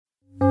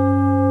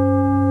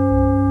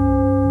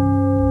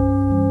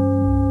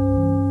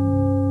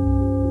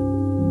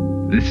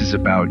This is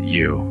about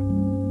you.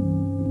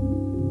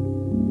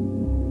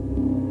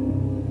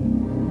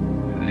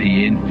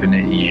 The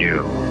infinite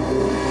you.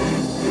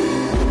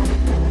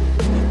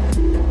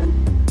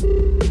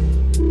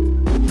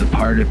 The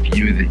part of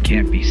you that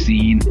can't be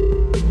seen,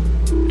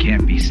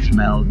 can't be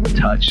smelled,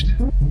 touched,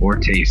 or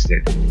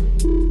tasted.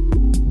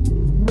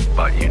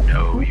 But you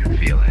know you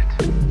feel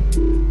it.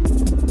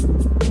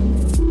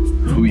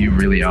 Who you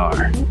really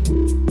are.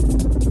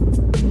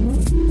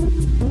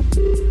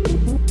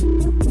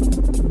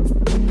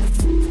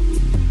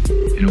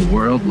 In a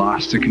world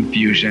lost to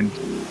confusion,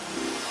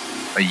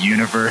 a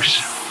universe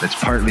that's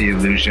partly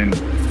illusion,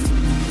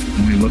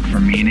 when we look for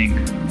meaning,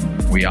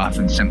 we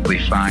often simply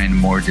find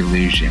more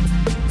delusion.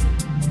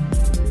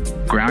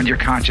 Ground your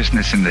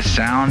consciousness in the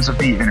sounds of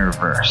the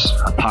Innerverse,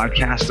 a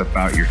podcast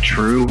about your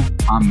true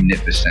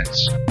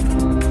omnipotence.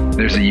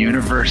 There's a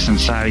universe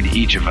inside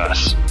each of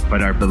us,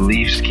 but our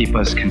beliefs keep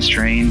us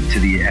constrained to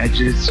the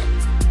edges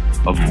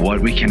of what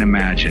we can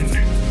imagine.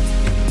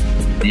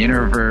 The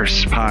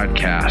Innerverse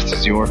podcast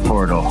is your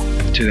portal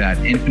to that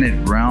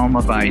infinite realm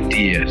of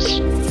ideas.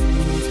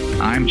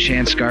 I'm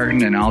Chance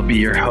Garten, and I'll be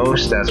your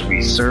host as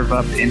we serve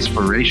up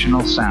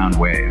inspirational sound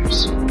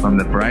waves from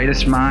the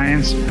brightest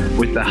minds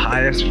with the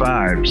highest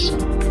vibes.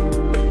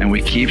 And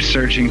we keep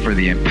searching for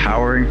the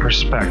empowering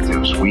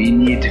perspectives we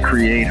need to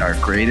create our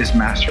greatest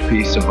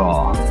masterpiece of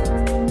all,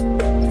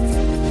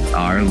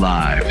 our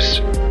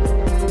lives.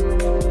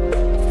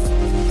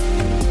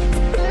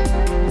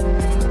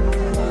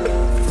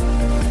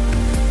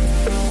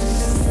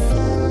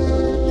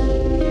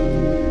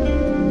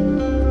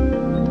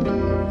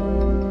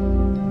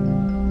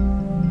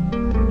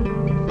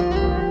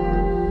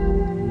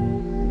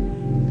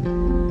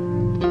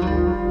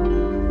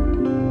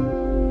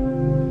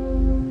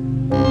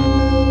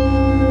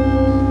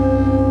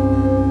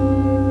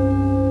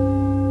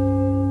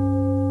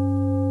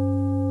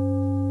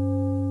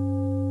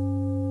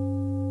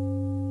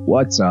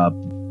 What's up?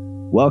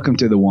 Welcome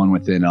to the One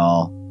Within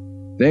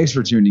All. Thanks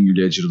for tuning your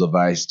digital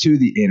device to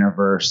the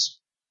Innerverse.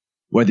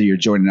 Whether you're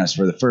joining us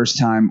for the first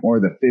time or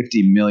the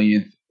 50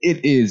 millionth,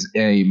 it is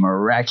a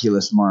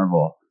miraculous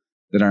marvel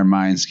that our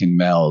minds can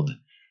meld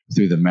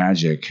through the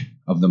magic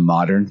of the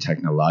modern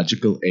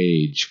technological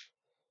age.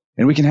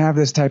 And we can have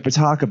this type of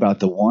talk about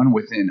the One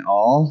Within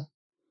All,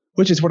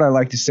 which is what I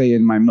like to say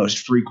in my most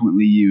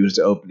frequently used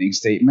opening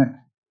statement.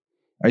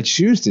 I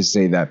choose to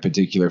say that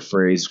particular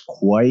phrase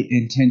quite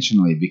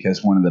intentionally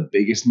because one of the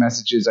biggest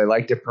messages I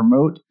like to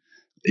promote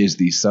is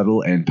the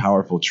subtle and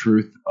powerful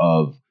truth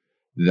of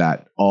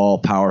that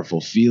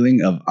all-powerful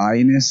feeling of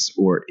I-ness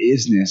or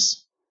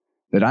isness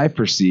that I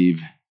perceive,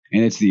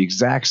 and it's the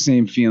exact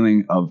same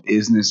feeling of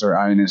isness or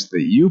I-ness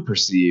that you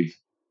perceive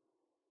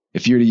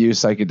if you're to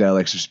use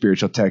psychedelics or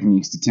spiritual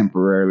techniques to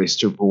temporarily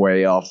strip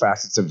away all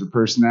facets of your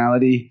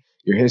personality,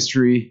 your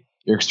history,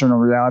 your external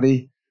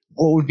reality.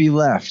 What would be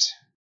left?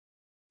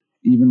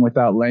 Even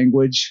without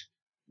language,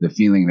 the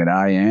feeling that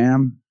I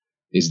am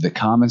is the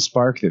common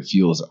spark that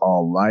fuels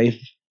all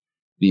life,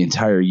 the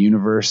entire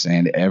universe,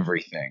 and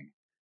everything.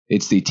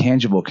 It's the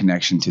tangible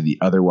connection to the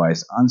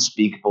otherwise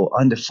unspeakable,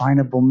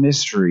 undefinable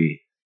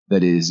mystery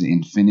that is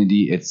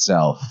infinity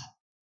itself.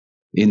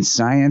 In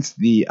science,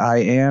 the I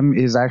am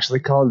is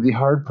actually called the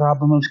hard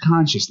problem of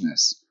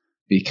consciousness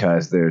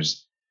because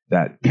there's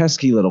that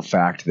pesky little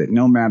fact that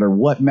no matter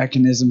what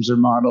mechanisms are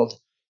modeled,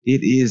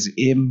 it is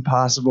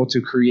impossible to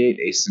create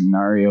a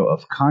scenario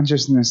of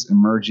consciousness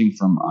emerging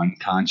from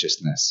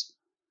unconsciousness.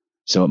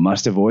 So it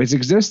must have always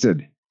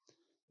existed.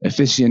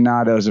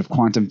 Aficionados of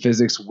quantum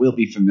physics will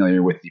be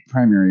familiar with the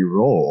primary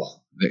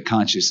role that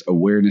conscious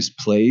awareness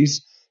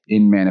plays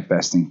in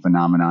manifesting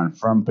phenomenon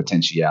from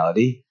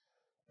potentiality.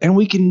 And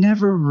we can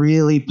never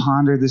really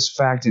ponder this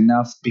fact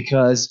enough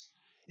because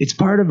it's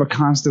part of a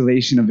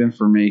constellation of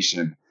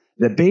information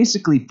that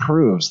basically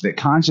proves that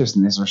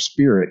consciousness or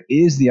spirit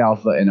is the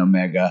alpha and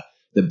omega,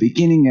 the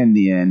beginning and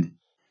the end,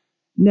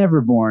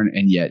 never born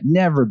and yet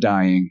never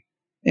dying,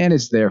 and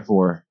it's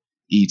therefore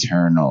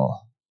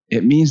eternal.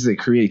 It means that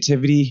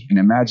creativity and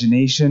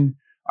imagination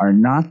are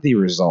not the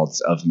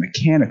results of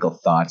mechanical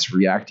thoughts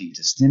reacting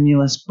to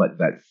stimulus, but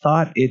that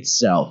thought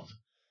itself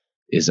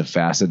is a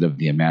facet of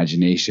the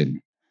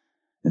imagination.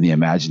 And the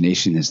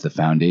imagination is the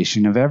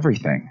foundation of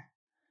everything.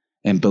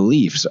 And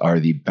beliefs are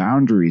the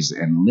boundaries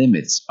and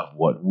limits of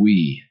what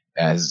we,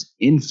 as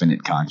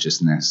infinite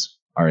consciousness,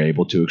 are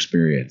able to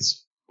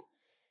experience.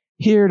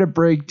 Here to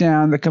break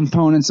down the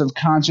components of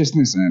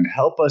consciousness and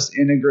help us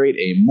integrate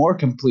a more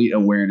complete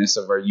awareness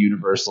of our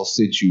universal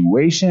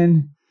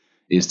situation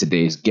is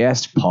today's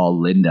guest,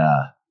 Paul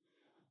Linda.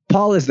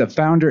 Paul is the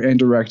founder and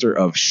director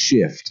of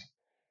Shift,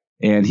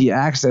 and he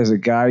acts as a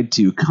guide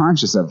to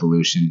conscious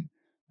evolution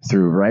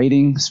through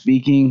writing,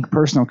 speaking,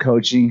 personal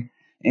coaching,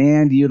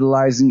 and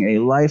utilizing a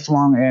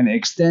lifelong and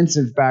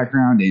extensive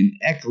background in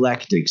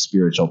eclectic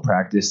spiritual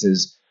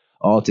practices,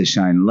 all to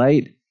shine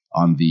light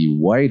on the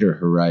wider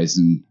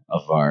horizon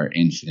of our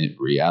infinite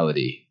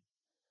reality.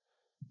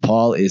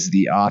 Paul is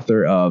the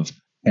author of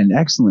an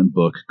excellent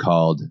book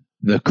called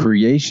The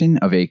creation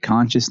of a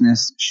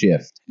consciousness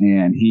shift.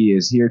 And he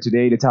is here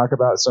today to talk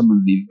about some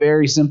of the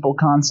very simple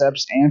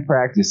concepts and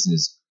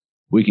practices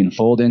we can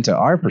fold into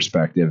our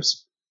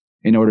perspectives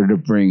in order to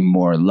bring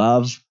more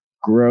love,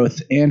 growth,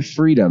 and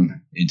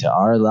freedom into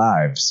our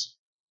lives.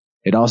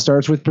 It all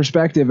starts with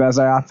perspective, as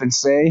I often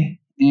say,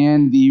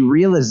 and the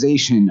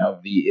realization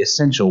of the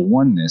essential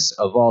oneness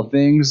of all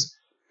things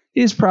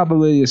is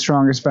probably the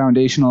strongest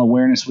foundational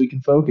awareness we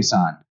can focus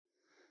on.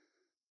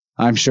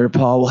 I'm sure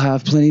Paul will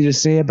have plenty to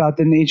say about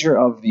the nature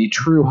of the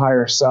true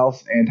higher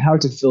self and how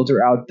to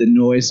filter out the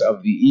noise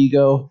of the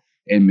ego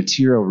and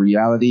material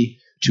reality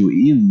to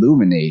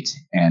illuminate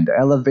and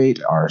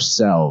elevate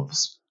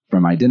ourselves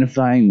from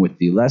identifying with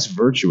the less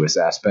virtuous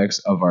aspects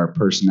of our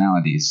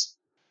personalities.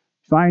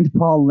 Find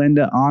Paul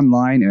Linda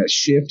online at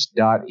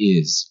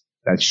shift.is.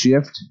 That's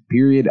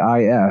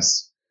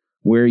shift.is,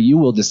 where you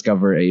will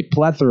discover a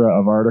plethora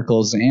of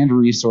articles and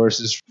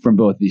resources from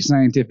both the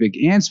scientific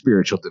and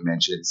spiritual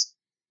dimensions,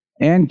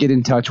 and get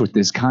in touch with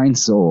this kind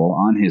soul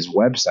on his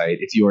website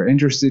if you are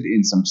interested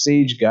in some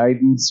sage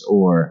guidance,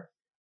 or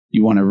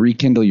you want to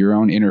rekindle your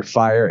own inner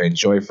fire and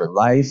joy for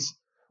life,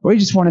 or you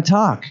just want to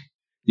talk.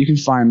 You can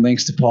find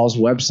links to Paul's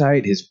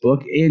website, his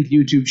book, and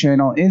YouTube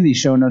channel in the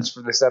show notes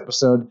for this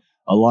episode,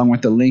 along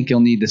with the link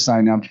you'll need to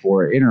sign up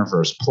for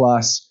Interverse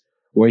Plus,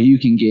 where you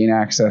can gain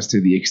access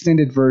to the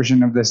extended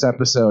version of this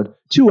episode,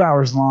 2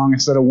 hours long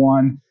instead of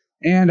 1,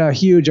 and a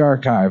huge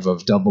archive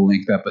of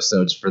double-length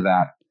episodes for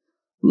that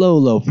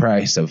low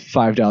price of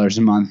 $5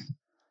 a month.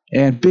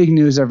 And big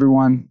news,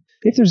 everyone.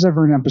 If there's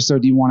ever an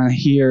episode you want to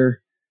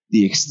hear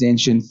the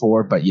extension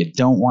for, but you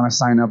don't want to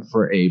sign up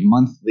for a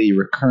monthly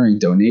recurring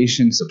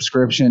donation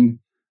subscription,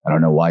 I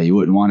don't know why you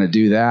wouldn't want to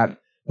do that.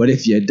 But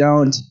if you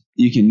don't,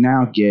 you can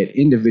now get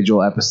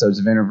individual episodes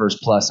of Interverse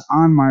Plus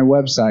on my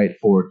website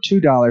for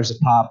 $2 a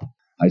pop.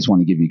 I just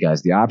want to give you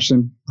guys the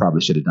option.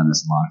 Probably should have done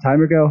this a long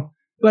time ago.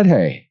 But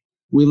hey,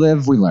 we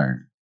live, we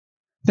learn.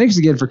 Thanks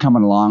again for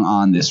coming along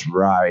on this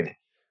ride,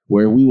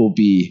 where we will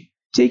be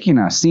taking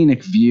a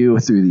scenic view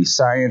through the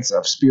science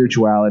of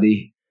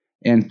spirituality.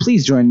 And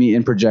please join me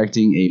in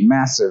projecting a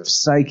massive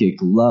psychic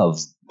love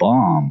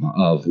bomb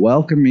of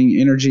welcoming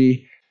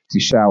energy to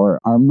shower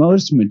our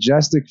most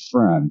majestic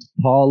friend,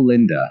 Paul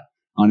Linda,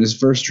 on his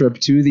first trip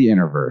to the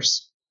Interverse.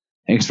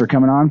 Thanks for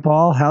coming on,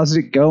 Paul. How's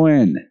it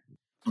going?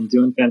 I'm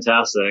doing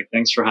fantastic.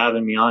 Thanks for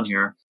having me on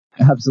here.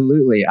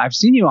 Absolutely. I've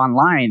seen you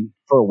online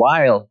for a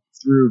while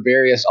through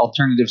various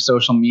alternative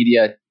social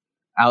media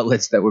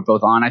outlets that we're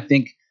both on. I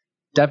think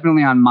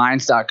definitely on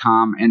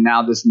minds.com, and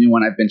now this new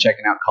one I've been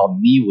checking out called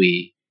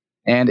MeWe.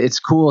 And it's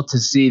cool to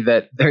see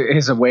that there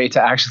is a way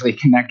to actually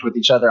connect with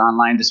each other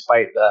online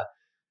despite the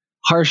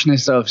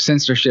harshness of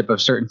censorship of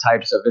certain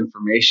types of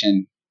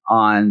information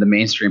on the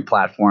mainstream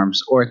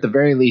platforms, or at the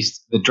very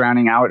least, the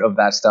drowning out of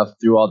that stuff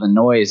through all the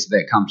noise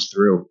that comes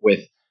through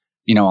with,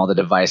 all the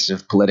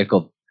divisive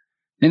political.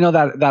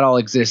 That all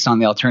exists on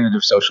the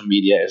alternative social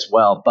media as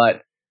well.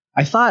 But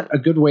I thought a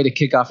good way to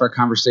kick off our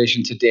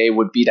conversation today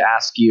would be to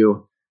ask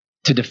you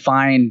to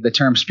define the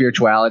term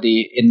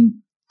spirituality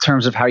in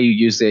terms of how you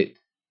use it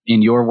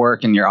in your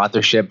work and your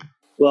authorship.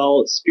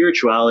 Well,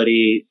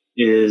 spirituality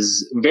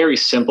is very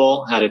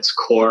simple at its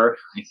core.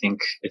 I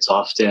think it's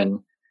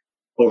often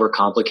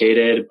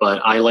overcomplicated,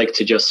 but I like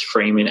to just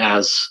frame it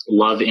as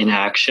love in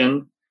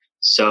action.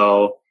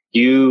 So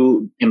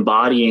you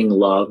embodying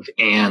love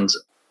and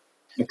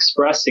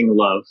expressing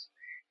love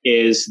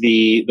is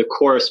the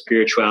core of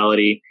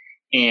spirituality.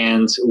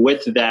 And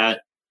with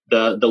that,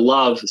 the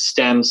love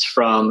stems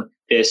from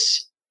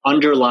this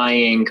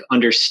underlying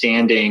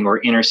understanding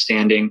or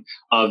understanding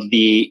of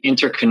the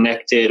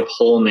interconnected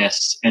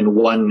wholeness and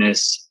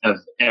oneness of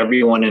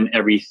everyone and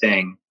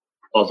everything,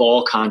 of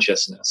all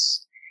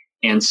consciousness.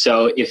 And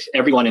so if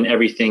everyone and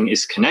everything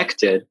is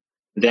connected,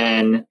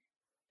 then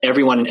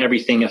everyone and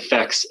everything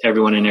affects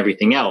everyone and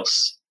everything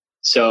else.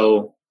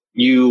 So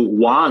you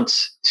want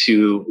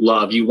to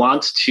love, you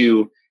want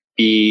to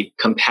be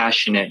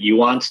compassionate, you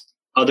want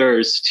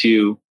others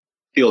to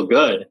feel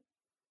good.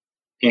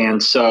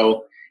 And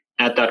so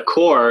at that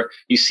core,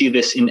 you see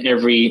this in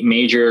every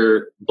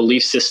major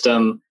belief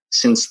system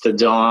since the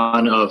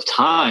dawn of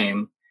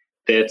time.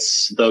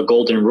 That's the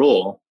golden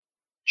rule.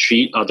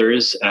 Treat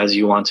others as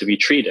you want to be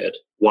treated.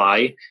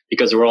 Why?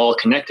 Because we're all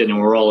connected and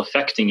we're all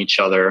affecting each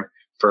other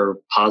for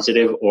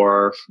positive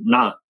or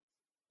not.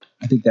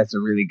 I think that's a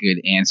really good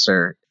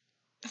answer.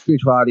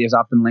 Spirituality is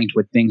often linked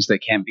with things that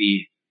can't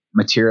be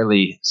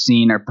materially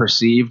seen or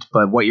perceived,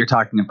 but what you're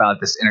talking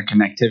about, this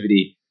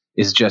interconnectivity,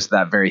 is just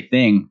that very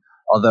thing.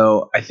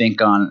 Although I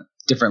think on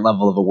different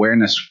level of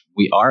awareness,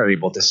 we are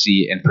able to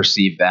see and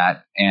perceive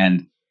that.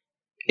 And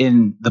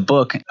in the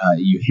book,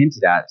 you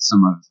hinted at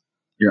some of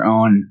your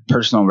own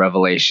personal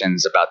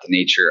revelations about the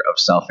nature of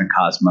self and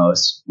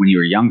cosmos when you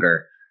were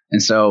younger.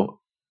 And so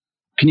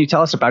can you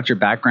tell us about your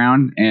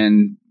background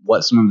and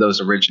what some of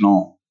those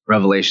original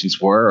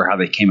revelations were or how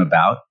they came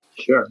about?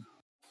 Sure.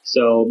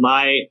 So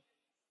my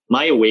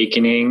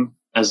awakening,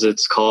 as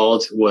it's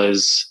called,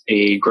 was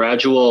a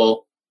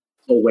gradual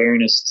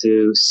awareness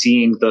to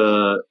seeing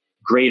the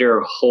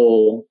greater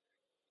whole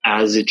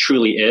as it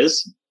truly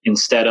is,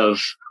 instead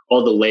of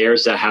all the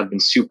layers that have been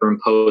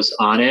superimposed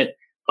on it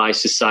by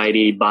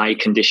society, by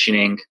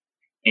conditioning.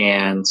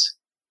 And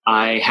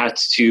I had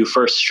to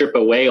first strip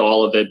away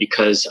all of it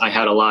because I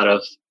had a lot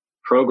of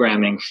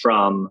programming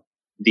from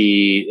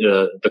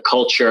the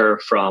culture,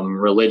 from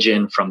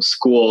religion, from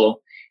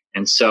school.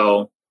 And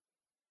so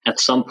at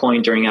some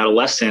point during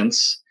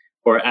adolescence,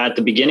 or at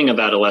the beginning of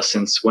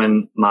adolescence,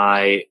 when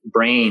my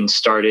brain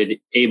started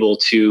able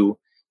to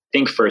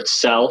think for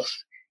itself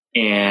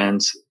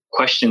and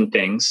question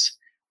things,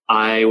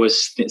 I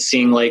was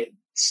seeing like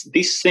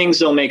these things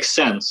don't make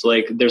sense.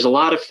 Like there's a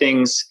lot of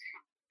things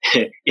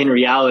in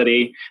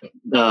reality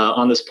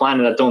on this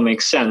planet that don't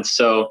make sense.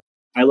 So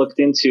I looked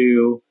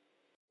into,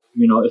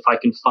 if I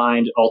can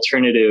find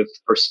alternative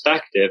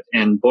perspective,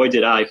 and boy,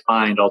 did I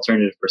find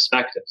alternative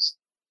perspectives.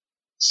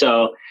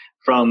 So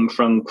from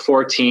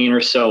 14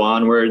 or so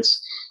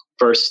onwards,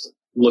 first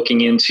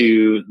looking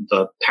into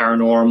the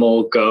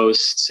paranormal,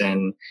 ghosts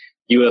and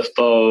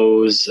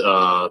UFOs,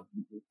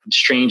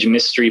 strange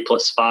mystery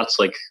plus spots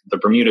like the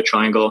Bermuda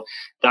Triangle,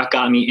 that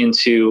got me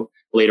into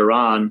later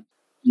on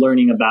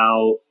learning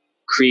about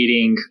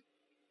creating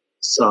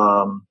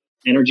some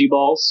energy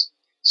balls.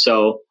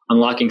 So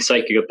unlocking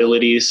psychic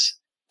abilities,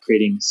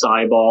 creating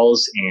psi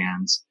balls,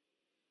 and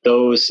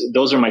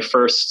those are my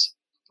first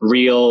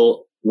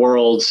real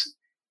world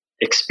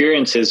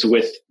experiences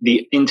with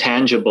the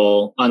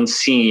intangible,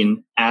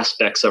 unseen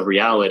aspects of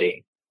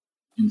reality.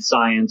 In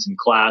science and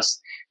class,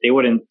 they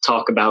wouldn't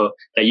talk about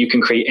that you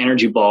can create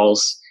energy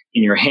balls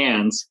in your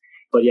hands,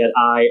 but yet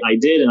I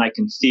did, and I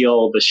can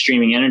feel the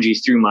streaming energy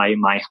through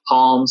my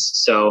palms.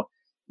 So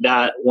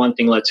that one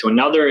thing led to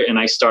another, and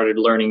I started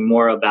learning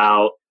more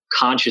about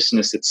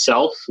consciousness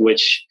itself,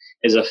 which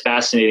is a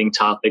fascinating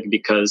topic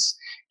because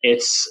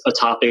it's a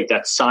topic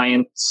that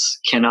science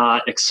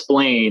cannot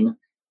explain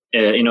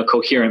in a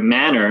coherent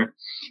manner.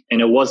 And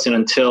it wasn't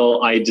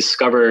until I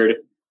discovered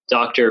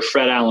Dr.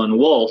 Fred Alan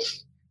Wolf,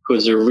 who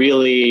is a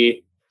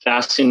really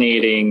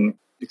fascinating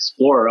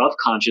explorer of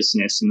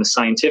consciousness in the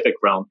scientific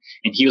realm.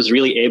 And he was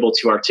really able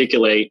to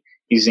articulate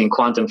using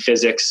quantum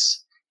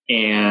physics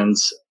and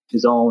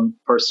his own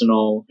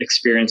personal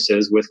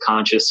experiences with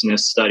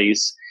consciousness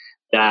studies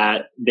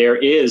that there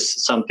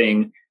is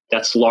something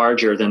that's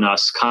larger than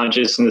us.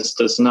 Consciousness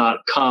does not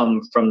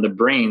come from the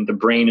brain. The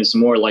brain is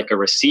more like a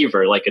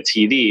receiver, like a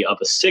TV of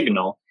a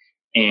signal,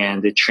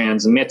 and it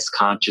transmits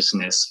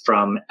consciousness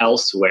from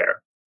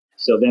elsewhere.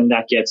 So then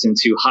that gets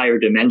into higher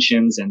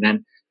dimensions, and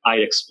then I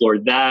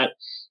explored that.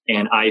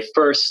 And I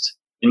first,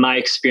 in my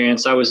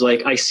experience, I was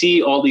like, I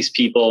see all these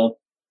people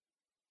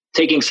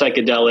taking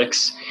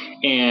psychedelics,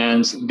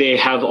 and they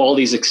have all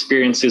these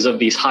experiences of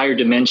these higher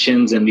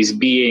dimensions and these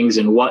beings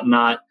and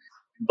whatnot.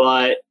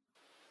 But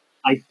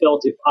I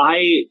felt if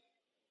I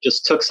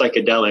just took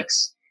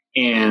psychedelics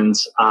and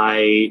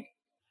I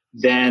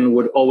then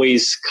would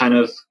always kind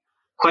of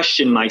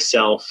question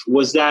myself,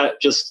 was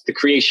that just the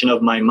creation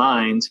of my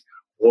mind,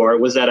 or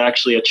was that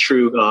actually a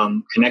true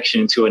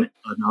connection to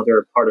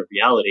another part of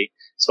reality?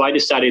 So I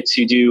decided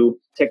to do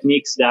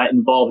techniques that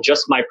involve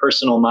just my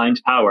personal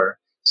mind power.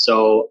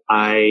 So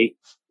I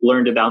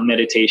learned about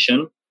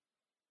meditation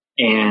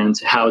and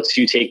how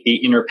to take the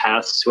inner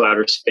paths to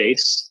outer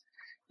space,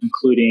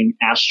 including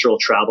astral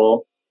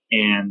travel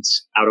and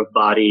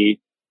out-of-body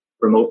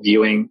remote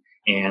viewing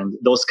and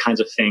those kinds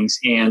of things.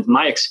 And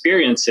my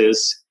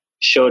experiences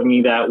showed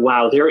me that,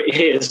 wow, there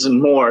is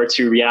more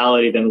to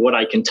reality than what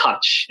I can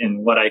touch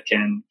and what I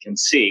can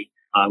see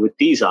with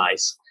these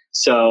eyes.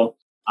 So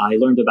I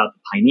learned about the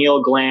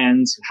pineal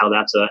gland, how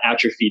that's an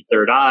atrophied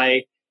third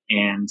eye,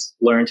 and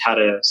learned how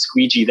to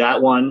squeegee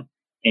that one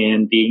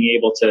and being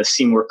able to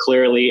see more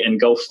clearly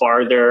and go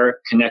farther,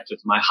 connect with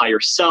my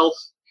higher self.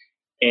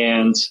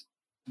 And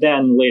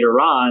then later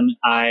on,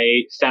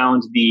 I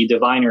found the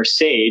Diviner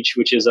Sage,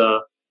 which is a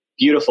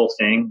beautiful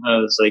thing. I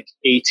was like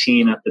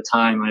 18 at the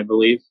time, I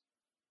believe.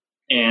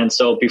 And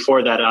so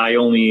before that, I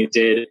only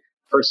did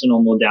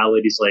personal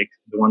modalities like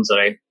the ones that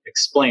I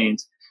explained.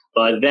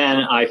 But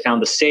then I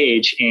found the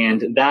Sage,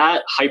 and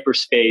that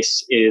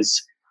hyperspace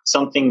is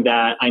something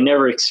that I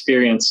never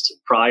experienced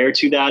prior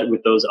to that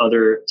with those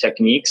other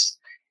techniques.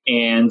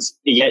 And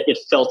yet it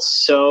felt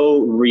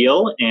so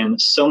real and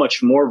so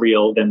much more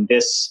real than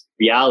this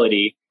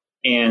reality.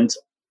 And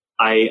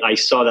I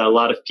saw that a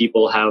lot of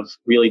people have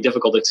really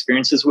difficult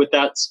experiences with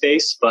that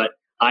space, but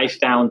I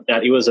found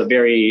that it was a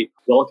very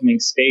welcoming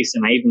space.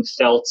 And I even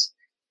felt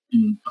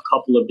in a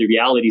couple of the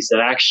realities that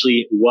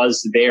actually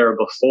was there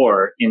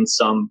before in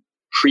some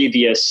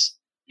previous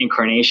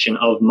incarnation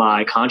of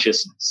my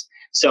consciousness.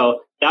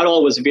 So that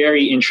all was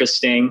very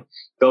interesting,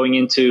 going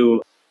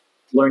into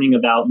learning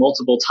about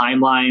multiple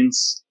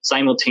timelines,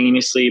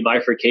 simultaneously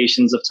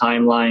bifurcations of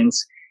timelines,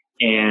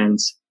 and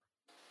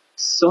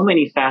so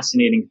many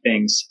fascinating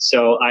things.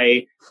 So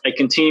I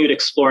continued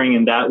exploring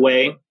in that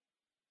way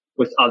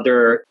with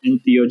other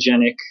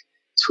entheogenic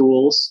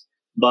tools,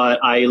 but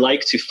I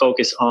like to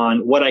focus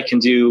on what I can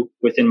do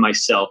within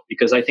myself,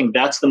 because I think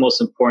that's the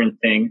most important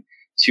thing,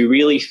 to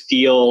really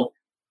feel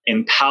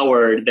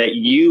empowered that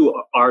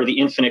you are the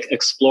infinite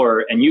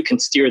explorer and you can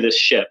steer this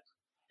ship,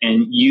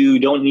 and you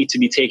don't need to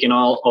be taken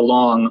all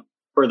along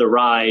for the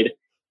ride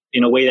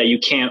in a way that you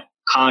can't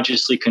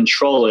consciously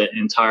control it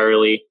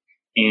entirely.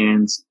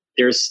 And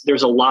there's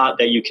a lot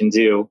that you can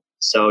do.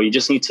 So you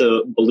just need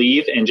to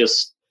believe and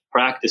just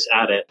practice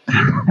at it.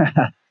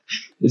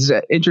 It's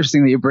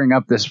interesting that you bring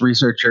up this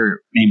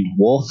researcher named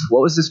Wolf.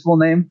 What was his full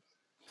name?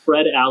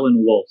 Fred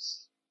Alan Wolf.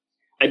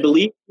 I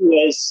believe he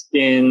was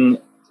in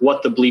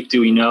What the Bleep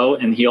Do We Know?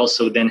 And he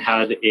also then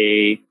had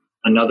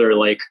another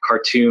like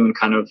cartoon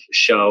kind of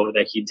show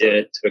that he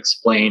did to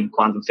explain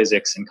quantum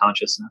physics and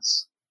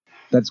consciousness.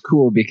 That's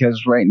cool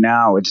because right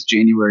now it's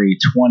January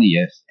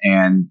 20th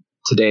and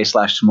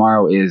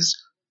today/tomorrow is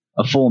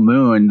a full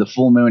moon. The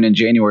full moon in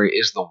January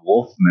is the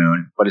wolf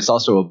moon, but it's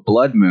also a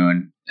blood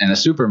moon and a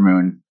super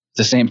moon at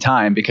the same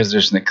time because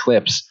there's an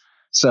eclipse.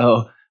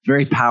 So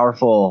very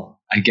powerful,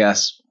 I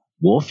guess,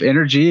 wolf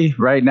energy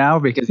right now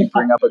because you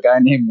bring up a guy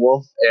named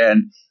Wolf.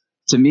 And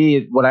to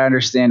me, what I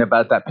understand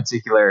about that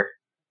particular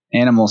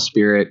animal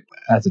spirit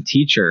as a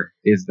teacher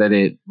is that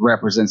it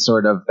represents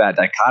sort of that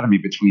dichotomy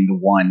between the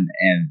one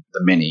and the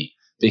many,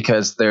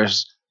 because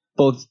there's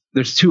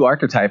two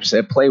archetypes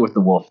at play with the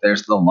wolf.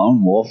 There's the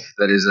lone wolf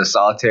that is a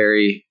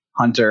solitary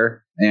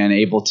hunter and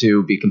able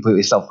to be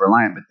completely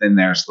self-reliant, but then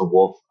there's the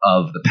wolf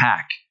of the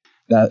pack.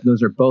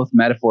 Those are both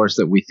metaphors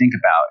that we think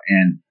about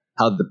and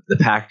how the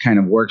pack kind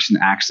of works and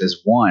acts as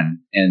one,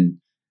 and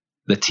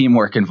the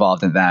teamwork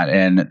involved in that,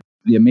 and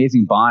the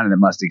amazing bond that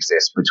must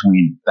exist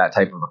between that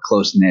type of a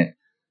close-knit.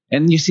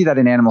 And you see that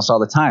in animals all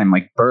the time.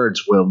 Like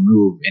birds will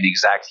move in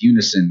exact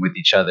unison with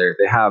each other.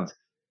 They have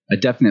a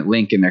definite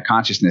link in their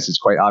consciousness. It's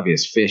quite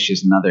obvious. Fish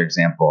is another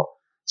example.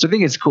 So I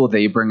think it's cool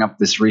that you bring up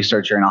this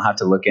researcher, and I'll have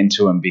to look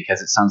into him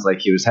because it sounds like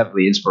he was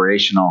heavily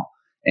inspirational.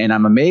 And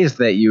I'm amazed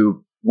that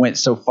you went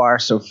so far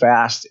so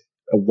fast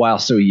while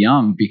so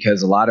young,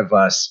 because a lot of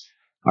us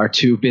are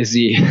too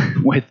busy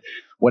with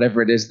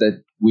whatever it is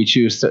that we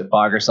choose to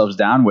bog ourselves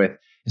down with,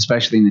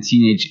 especially in the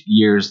teenage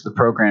years. The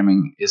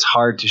programming is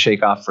hard to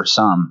shake off for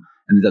some,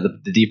 and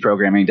the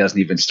deprogramming doesn't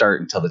even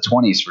start until the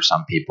 20s for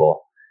some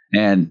people.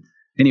 And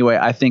anyway,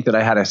 I think that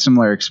I had a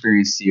similar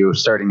experience to you,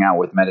 starting out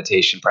with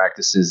meditation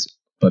practices,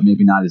 but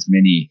maybe not as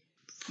many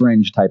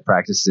fringe type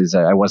practices.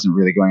 I wasn't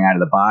really going out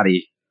of the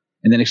body,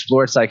 and then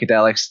explored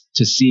psychedelics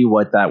to see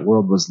what that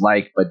world was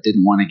like, but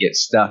didn't want to get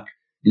stuck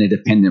in a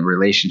dependent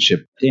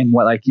relationship in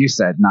what, like you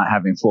said, not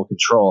having full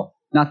control.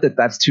 Not that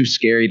that's too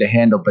scary to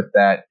handle, but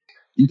that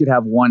you could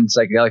have one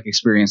psychedelic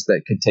experience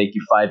that could take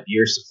you 5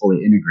 years to fully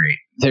integrate.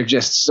 They're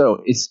just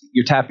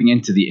you're tapping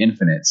into the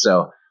infinite.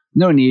 So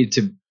no need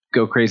to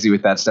go crazy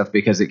with that stuff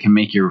because it can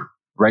make your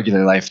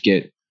regular life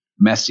get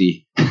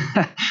messy.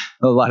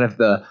 A lot of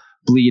the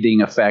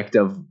bleeding effect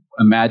of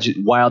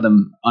wild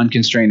and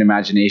unconstrained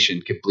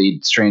imagination could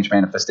bleed strange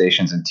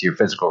manifestations into your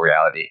physical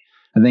reality.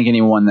 I think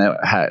anyone that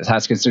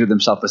has considered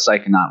themselves a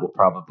psychonaut will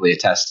probably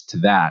attest to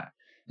that.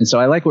 And so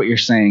I like what you're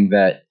saying,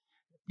 that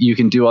you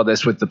can do all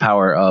this with the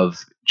power of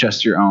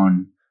just your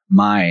own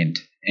mind.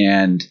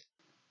 And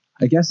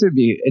I guess it would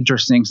be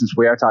interesting, since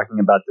we are talking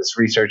about this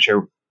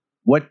researcher,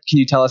 what can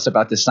you tell us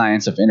about the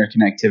science of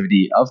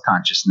interconnectivity of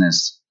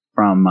consciousness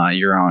from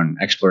your own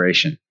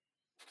exploration?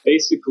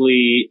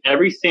 Basically,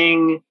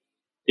 everything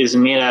is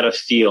made out of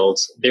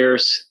fields.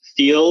 There's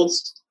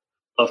fields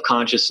of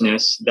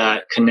consciousness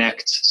that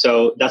connect.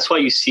 So that's why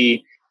you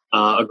see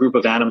a group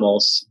of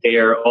animals. They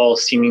are all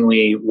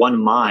seemingly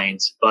one mind,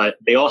 but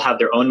they all have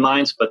their own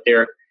minds, but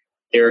they're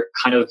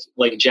kind of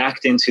like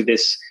jacked into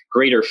this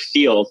greater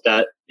field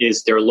that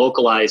is their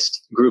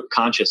localized group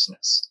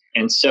consciousness.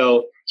 And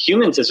so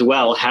humans as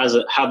well have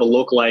a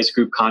localized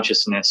group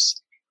consciousness.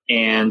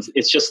 And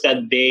it's just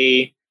that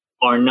they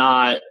are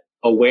not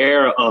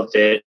aware of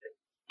it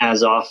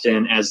as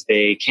often as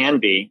they can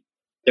be.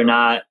 They're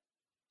not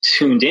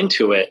tuned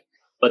into it,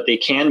 but they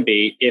can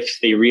be if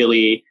they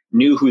really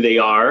knew who they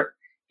are,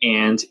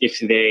 and if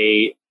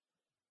they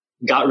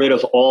got rid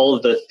of all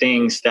of the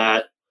things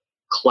that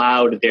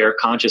cloud their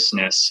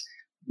consciousness,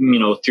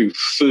 through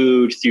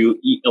food, through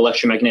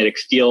electromagnetic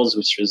fields,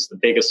 which is the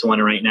biggest one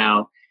right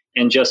now,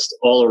 and just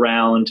all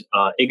around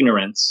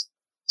ignorance.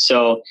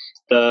 So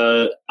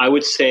I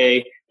would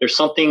say there's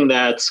something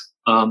that's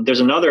there's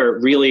another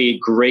really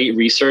great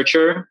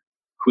researcher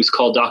who's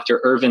called Dr.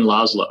 Ervin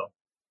Laszlo.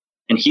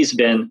 And he's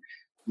been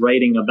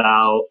writing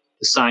about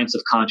the science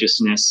of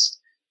consciousness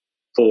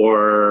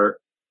for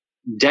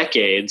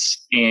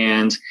decades.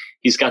 And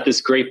he's got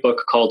this great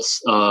book called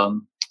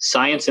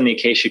Science in the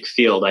Akashic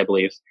Field, I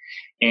believe.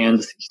 And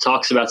he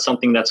talks about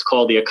something that's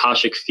called the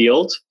Akashic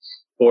Field,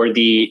 or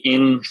the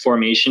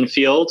in-formation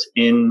field,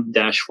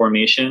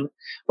 in-formation,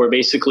 where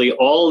basically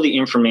all the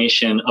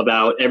information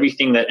about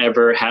everything that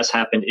ever has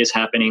happened, is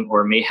happening,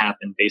 or may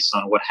happen based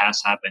on what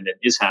has happened and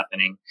is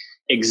happening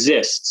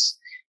exists.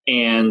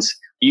 And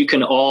we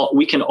can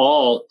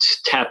all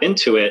tap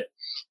into it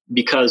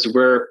because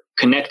we're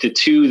connected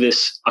to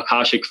this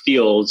Akashic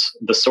field,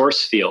 the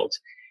source field.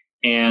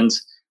 And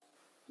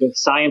the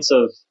science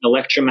of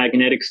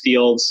electromagnetic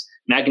fields,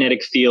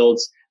 magnetic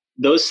fields,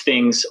 those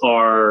things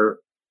are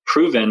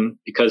proven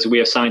because we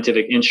have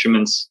scientific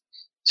instruments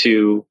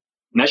to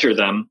measure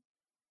them.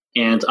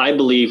 And I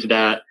believe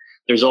that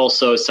there's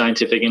also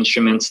scientific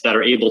instruments that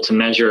are able to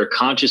measure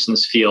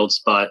consciousness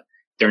fields, but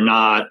they're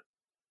not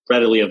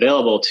readily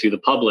available to the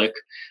public.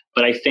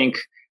 But I think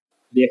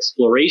the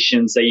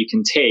explorations that you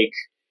can take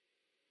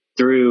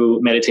through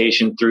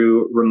meditation,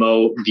 through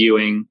remote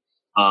viewing,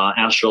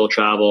 astral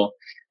travel,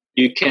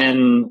 you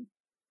can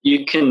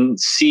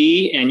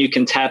see and you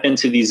can tap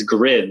into these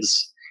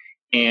grids,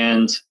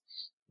 and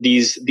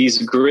these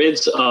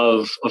grids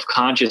of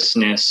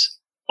consciousness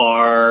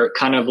are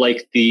kind of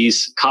like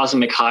these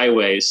cosmic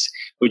highways,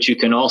 which you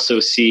can also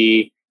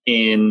see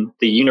in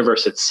the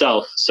universe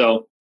itself.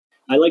 So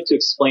I like to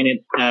explain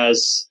it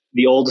as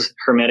the old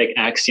Hermetic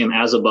axiom,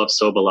 as above,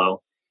 so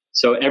below.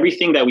 So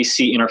everything that we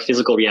see in our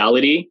physical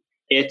reality,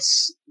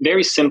 it's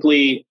very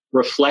simply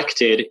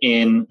reflected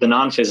in the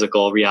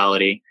non-physical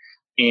reality.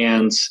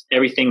 And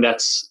everything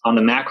that's on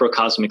the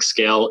macrocosmic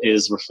scale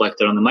is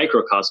reflected on the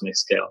microcosmic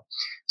scale.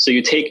 So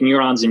you take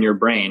neurons in your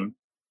brain,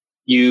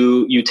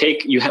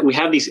 we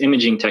have these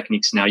imaging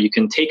techniques now. You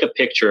can take a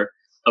picture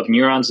of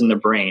neurons in the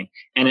brain,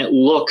 and it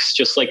looks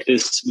just like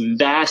this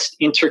vast,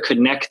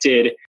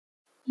 interconnected,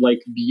 like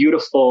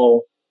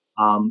beautiful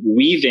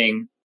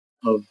weaving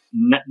of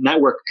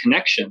network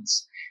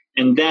connections.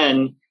 And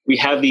then we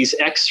have these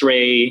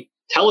X-ray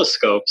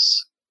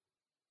telescopes.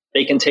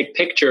 They can take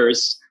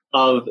pictures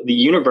of the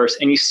universe,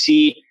 and you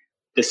see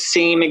the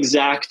same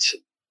exact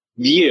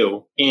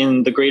view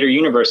in the greater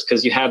universe,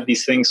 because you have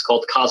these things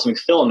called cosmic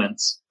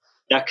filaments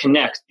that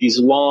connect these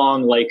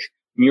long, like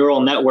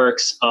neural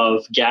networks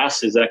of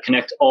gases that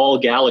connect all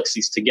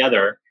galaxies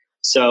together.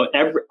 So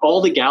all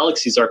the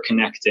galaxies are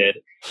connected.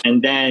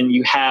 And then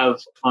you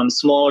have, on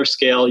smaller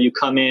scale, you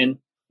come in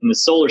the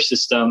solar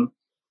system,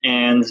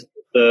 and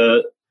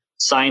the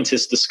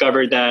scientists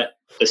discovered that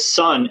the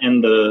sun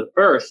and the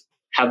earth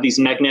have these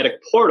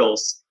magnetic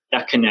portals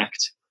that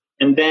connect.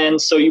 And then,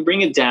 so you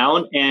bring it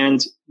down,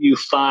 and you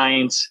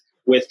find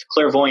with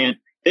clairvoyant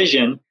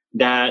vision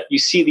that you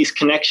see these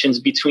connections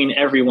between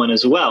everyone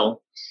as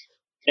well.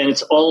 And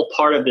it's all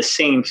part of the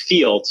same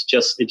field,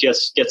 it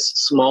just gets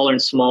smaller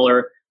and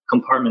smaller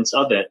compartments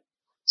of it.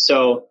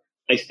 So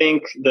I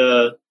think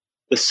the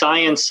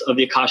science of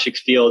the Akashic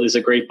field is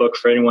a great book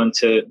for anyone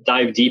to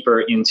dive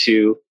deeper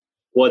into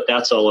what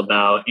that's all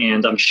about.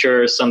 And I'm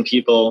sure some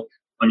people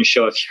on your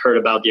show have heard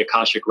about the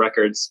Akashic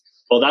records.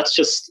 Well, that's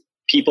just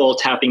people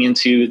tapping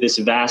into this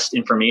vast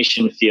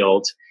information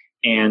field,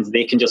 and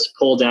they can just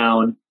pull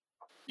down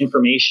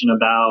information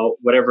about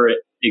whatever it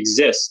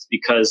exists,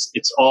 because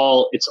it's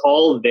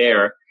all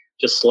there,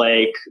 just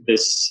like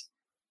this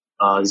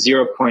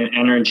 0 point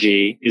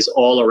energy is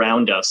all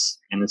around us,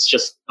 and it's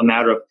just a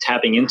matter of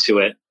tapping into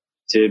it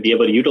to be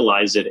able to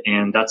utilize it.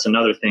 And that's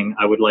another thing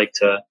I would like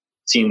to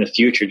see in the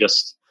future,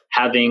 just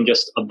having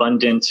just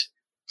abundant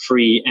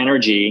free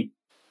energy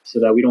so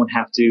that we don't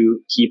have to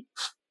keep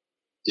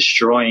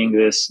destroying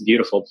this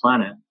beautiful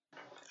planet.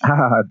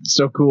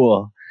 So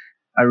cool.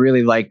 I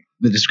really like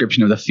the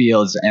description of the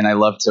fields, and I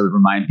love to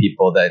remind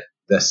people that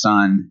the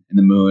sun and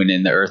the moon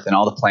and the earth and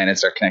all the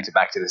planets are connected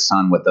back to the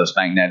sun with those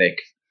magnetic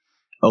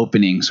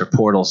openings or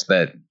portals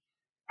that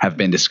have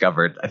been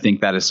discovered. I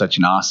think that is such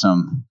an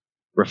awesome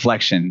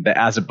reflection. The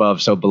as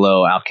above, so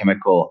below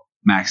alchemical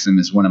maxim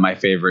is one of my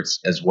favorites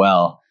as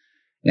well.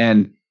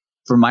 And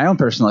from my own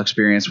personal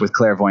experience with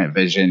clairvoyant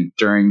vision,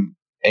 during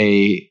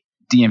a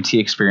DMT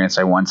experience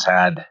I once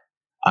had,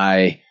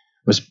 I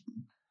was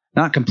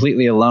not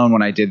completely alone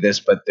when I did this,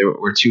 but there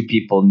were two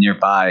people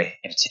nearby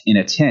in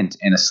a tent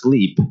and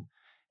asleep,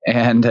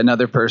 and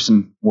another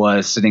person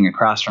was sitting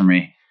across from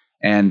me.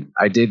 And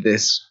I did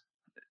this,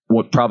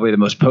 what probably the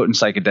most potent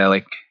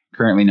psychedelic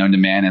currently known to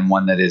man, and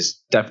one that is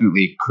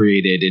definitely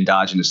created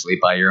endogenously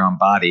by your own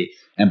body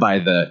and by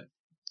the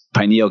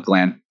pineal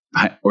gland,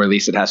 or at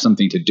least it has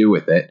something to do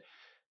with it.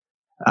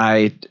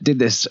 I did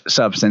this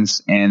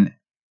substance, and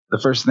the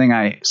first thing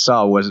I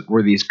saw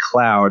were these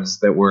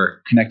clouds that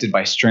were connected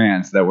by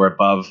strands that were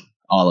above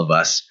all of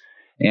us.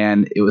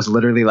 And it was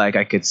literally like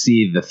I could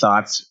see the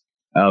thoughts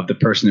of the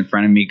person in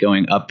front of me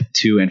going up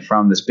to and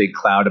from this big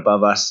cloud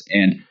above us.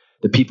 And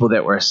the people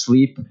that were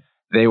asleep,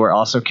 they were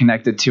also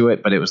connected to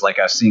it, but it was like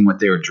I was seeing what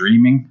they were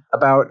dreaming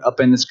about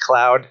up in this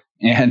cloud.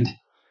 And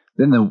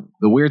then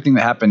the weird thing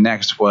that happened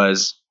next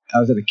was I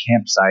was at a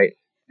campsite,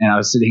 and I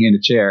was sitting in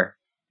a chair,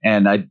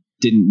 and I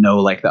didn't know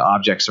like the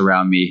objects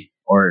around me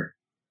or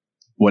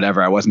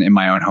whatever. I wasn't in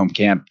my own home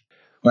camp.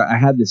 But I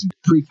had this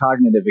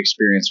precognitive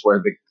experience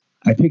where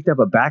I picked up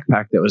a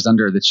backpack that was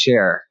under the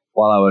chair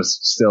while I was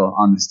still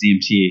on this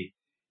DMT,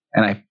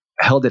 and I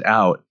held it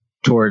out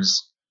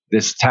towards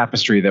this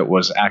tapestry that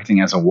was acting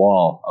as a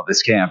wall of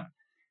this camp.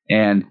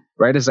 And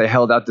right as I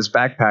held out this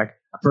backpack,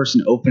 a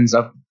person opens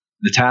up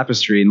the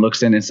tapestry and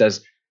looks in and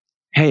says,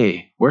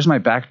 "Hey, where's my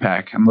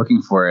backpack? I'm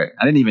looking for it."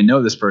 I didn't even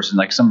know this person,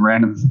 like some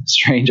random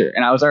stranger,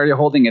 and I was already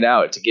holding it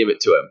out to give it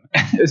to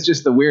him. It's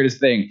just the weirdest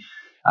thing.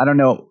 I don't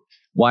know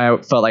why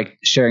I felt like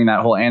sharing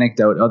that whole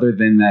anecdote, other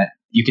than that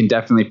you can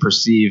definitely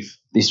perceive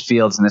these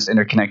fields and this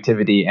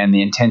interconnectivity, and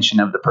the intention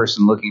of the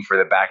person looking for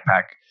the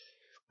backpack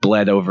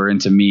bled over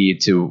into me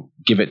to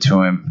give it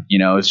to him.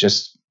 It's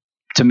just,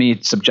 to me,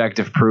 it's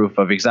subjective proof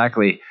of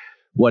exactly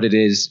what it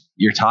is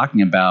you're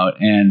talking about.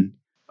 And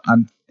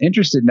I'm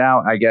interested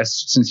now, I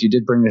guess, since you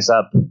did bring this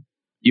up,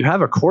 you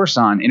have a course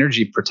on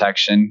energy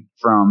protection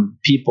from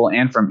people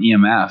and from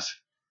EMF,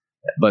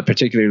 but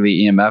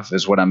particularly EMF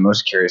is what I'm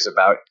most curious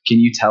about. Can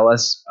you tell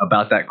us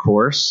about that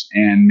course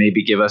and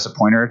maybe give us a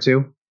pointer or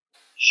two?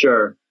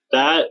 Sure.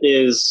 That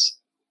is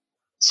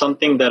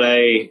something that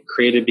I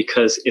created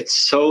because it's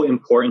so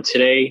important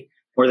today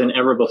more than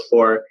ever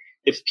before.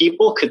 If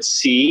people could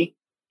see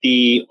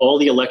all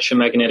the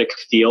electromagnetic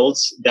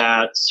fields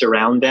that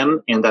surround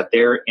them and that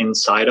they're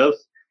inside of,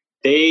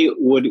 they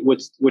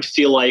would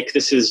feel like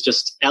this is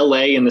just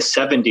LA in the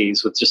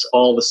 70s with just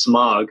all the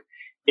smog.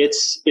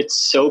 It's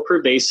so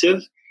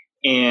pervasive.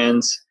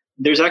 And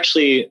there's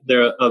actually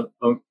a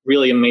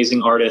really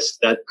amazing artist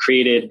that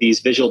created these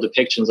visual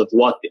depictions of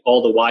what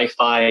all the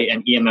Wi-Fi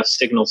and EMF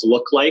signals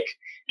look like.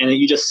 And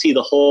you just see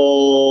the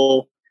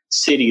whole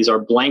cities are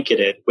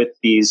blanketed with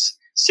these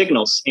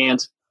signals.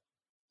 And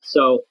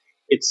so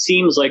it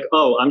seems like,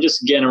 oh, I'm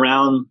just getting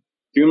around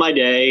through my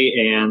day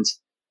and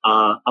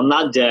I'm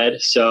not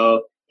dead,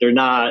 so they're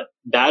not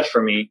bad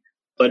for me.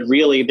 But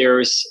really,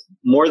 there's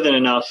more than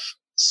enough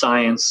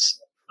science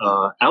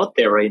out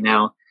there right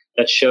now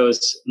that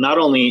shows not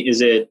only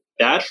is it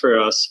bad for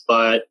us,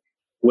 but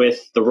with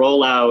the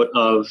rollout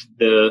of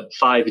the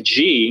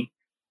 5G,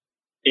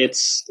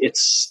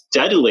 it's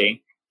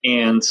deadly.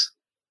 And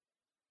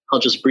I'll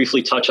just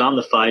briefly touch on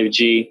the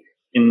 5G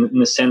in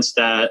the sense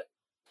that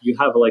you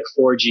have like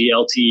 4G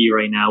LTE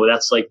right now.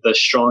 That's like the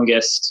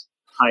strongest,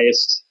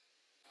 highest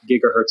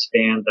gigahertz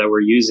band that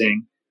we're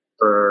using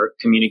for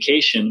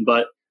communication.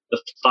 But the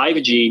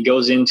 5G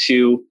goes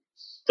into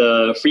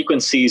the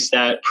frequencies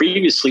that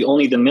previously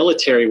only the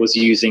military was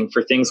using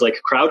for things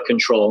like crowd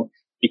control,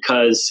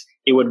 because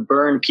it would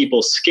burn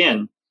people's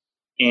skin.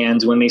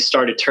 And when they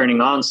started turning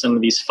on some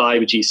of these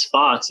 5G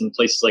spots in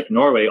places like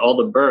Norway, all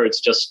the birds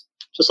just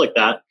like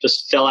that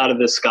just fell out of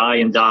the sky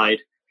and died,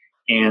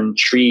 and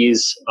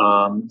trees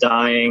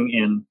dying,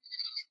 and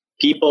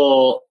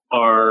people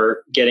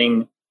are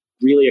getting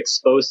really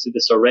exposed to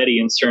this already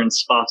in certain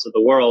spots of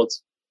the world.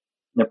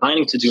 They're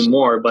planning to do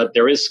more, but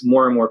there is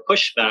more and more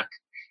pushback.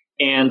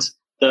 And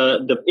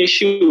the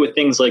issue with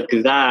things like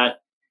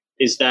that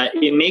is that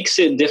it makes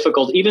it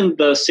difficult. Even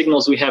the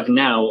signals we have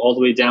now, all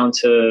the way down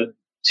to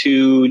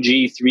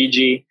 2G,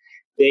 3G,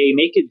 they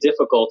make it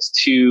difficult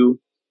to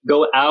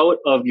go out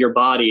of your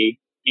body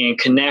and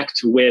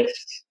connect with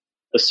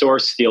the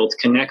source field,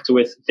 connect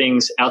with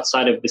things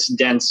outside of this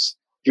dense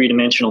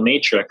three-dimensional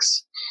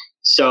matrix.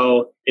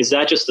 So is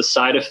that just a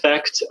side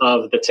effect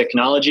of the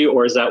technology,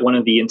 or is that one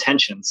of the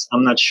intentions?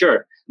 I'm not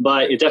sure,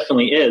 but it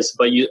definitely is.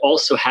 But you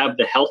also have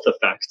the health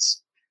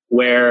effects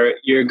where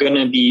you're going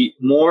to be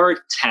more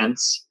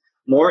tense,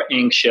 more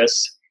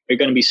anxious. You're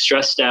going to be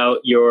stressed out.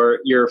 Your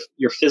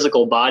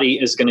physical body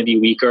is going to be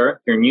weaker.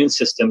 Your immune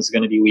system is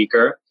going to be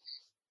weaker.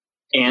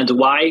 And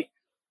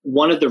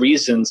one of the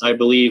reasons I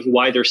believe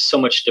why there's so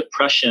much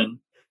depression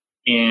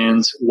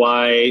and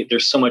why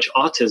there's so much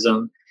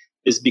autism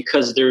is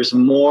because there's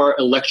more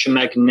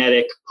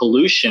electromagnetic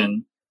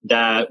pollution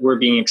that we're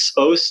being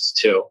exposed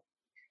to.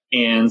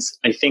 And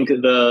I think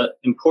the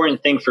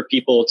important thing for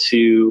people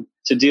to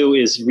do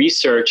is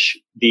research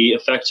the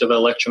effects of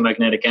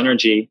electromagnetic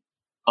energy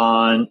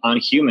on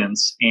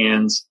humans,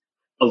 and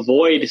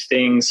avoid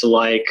things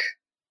like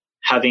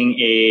having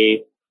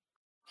a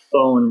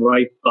phone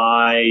right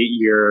by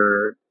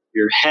your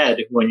head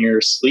when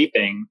you're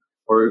sleeping,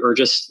 or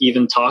just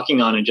even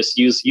talking on it. Just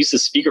use the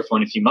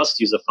speakerphone if you must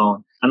use a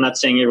phone. I'm not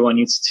saying everyone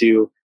needs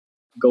to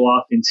go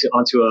off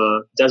onto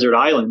a desert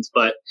island,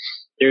 but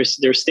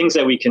there's things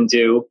that we can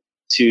do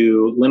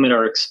to limit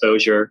our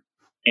exposure,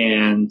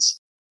 and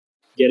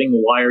getting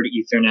wired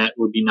Ethernet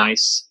would be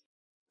nice.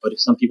 But if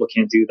some people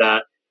can't do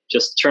that,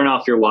 just turn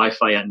off your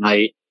Wi-Fi at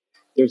night.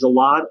 There's a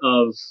lot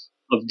of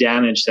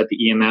damage that the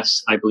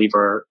EMFs, I believe,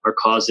 are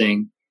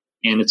causing,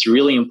 and it's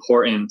really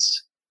important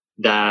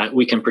that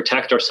we can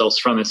protect ourselves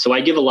from it. So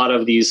I give a lot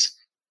of these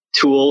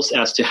tools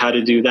as to how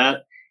to do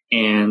that,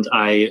 and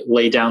I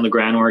lay down the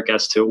groundwork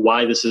as to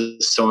why this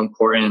is so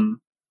important.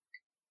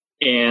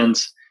 And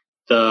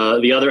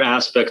the other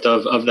aspect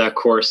of that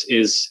course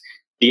is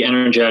the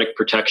energetic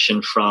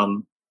protection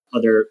from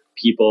other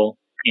people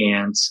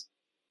and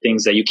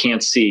things that you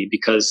can't see,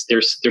 because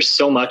there's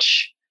so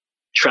much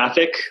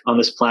traffic on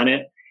this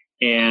planet,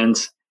 and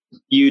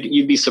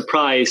you'd be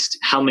surprised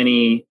how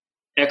many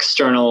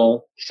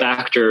external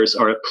factors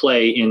are at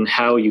play in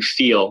how you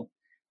feel.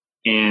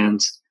 And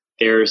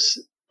there's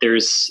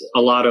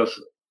a lot of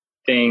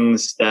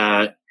things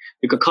that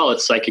you could call it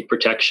psychic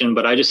protection,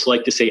 but I just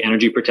like to say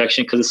energy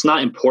protection, because it's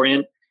not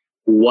important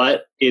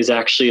what is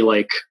actually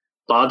like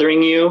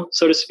bothering you,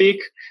 so to speak,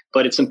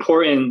 but it's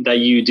important that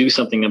you do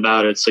something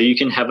about it. So you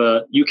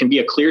can be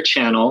a clear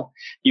channel,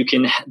 you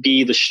can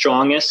be the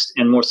strongest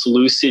and most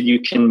lucid you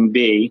can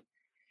be,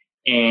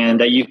 and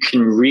that you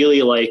can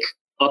really like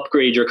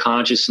upgrade your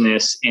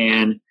consciousness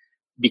and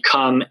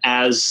become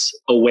as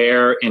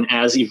aware and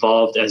as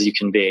evolved as you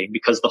can be,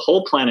 because the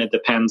whole planet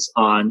depends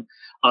on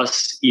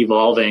us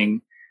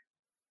evolving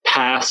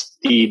past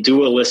the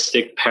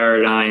dualistic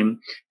paradigm,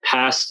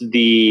 past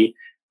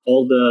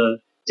all the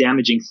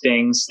damaging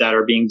things that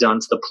are being done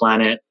to the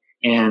planet.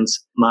 And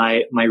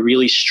my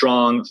really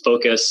strong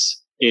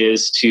focus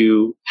is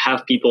to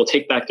have people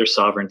take back their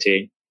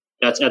sovereignty.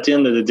 That's, at the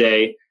end of the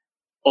day,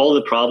 all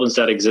the problems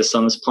that exist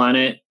on this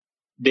planet,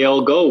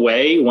 they'll go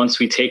away once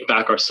we take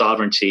back our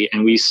sovereignty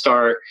and we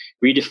start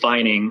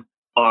redefining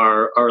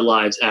our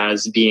lives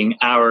as being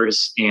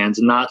ours and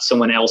not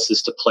someone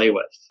else's to play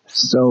with.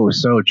 So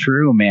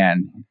true,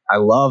 man. I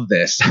love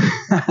this.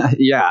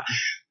 Yeah.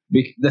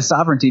 The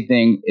sovereignty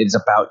thing is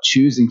about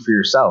choosing for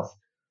yourself.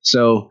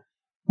 So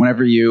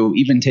whenever you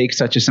even take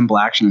such a simple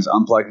action as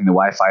unplugging the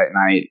Wi-Fi at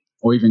night,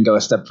 or even go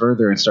a step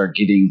further and start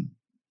getting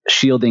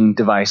shielding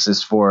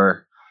devices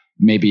for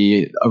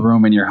maybe a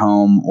room in your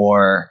home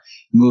or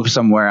move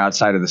somewhere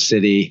outside of the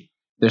city,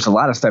 there's a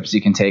lot of steps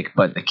you can take,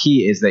 but the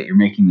key is that you're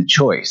making the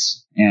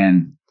choice.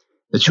 And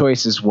the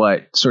choice is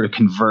what sort of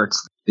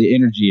converts the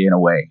energy in a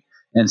way.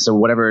 And so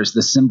whatever is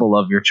the symbol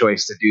of your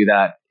choice to do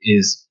that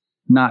is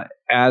not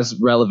as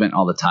relevant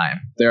all the time.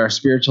 There are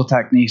spiritual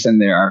techniques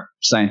and there are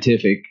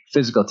scientific,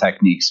 physical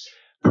techniques.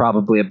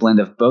 Probably a blend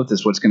of both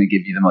is what's going to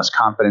give you the most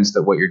confidence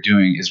that what you're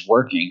doing is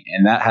working.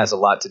 And that has a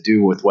lot to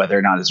do with whether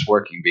or not it's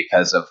working,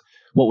 because of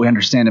what we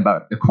understand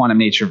about the quantum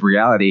nature of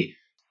reality.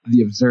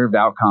 The observed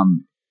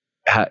outcome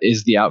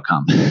is the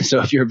outcome.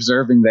 So if you're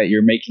observing that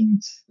you're making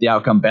the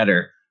outcome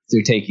better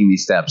through taking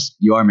these steps,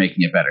 you are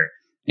making it better.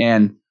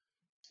 And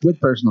with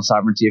personal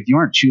sovereignty, if you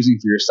aren't choosing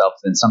for yourself,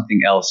 then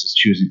something else is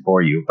choosing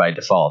for you by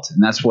default.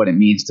 And that's what it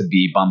means to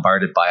be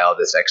bombarded by all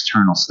this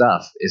external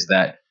stuff, is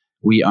that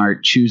we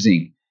aren't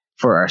choosing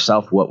for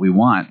ourselves what we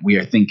want. We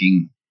are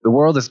thinking the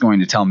world is going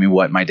to tell me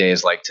what my day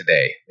is like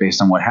today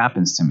based on what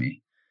happens to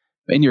me.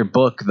 In your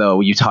book, though,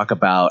 you talk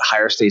about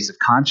higher states of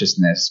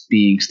consciousness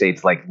being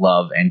states like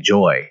love and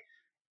joy,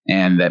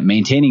 and that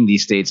maintaining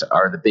these states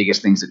are the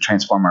biggest things that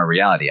transform our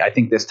reality. I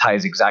think this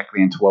ties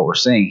exactly into what we're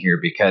saying here,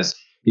 because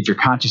if you're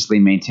consciously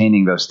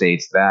maintaining those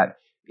states, that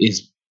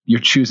is, you're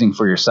choosing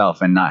for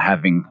yourself and not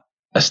having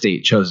a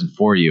state chosen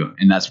for you.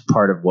 And that's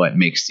part of what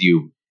makes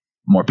you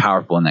more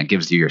powerful, and that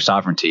gives you your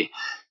sovereignty.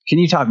 Can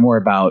you talk more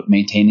about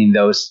maintaining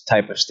those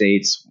type of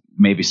states,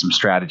 maybe some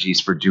strategies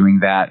for doing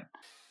that?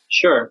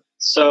 Sure.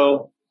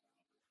 So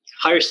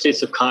higher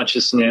states of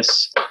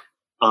consciousness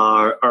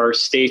are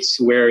states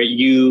where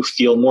you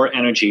feel more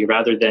energy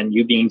rather than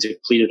you being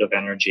depleted of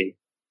energy.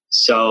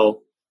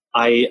 So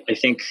I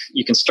think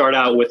you can start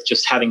out with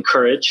just having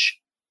courage.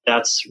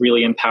 That's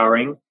really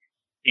empowering.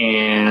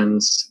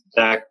 And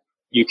that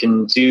you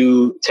can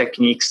do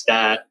techniques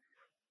that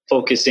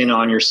focus in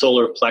on your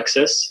solar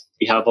plexus.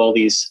 We have all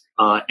these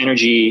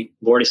energy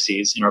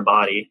vortices in our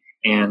body.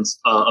 And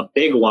a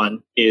big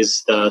one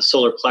is the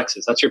solar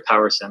plexus. That's your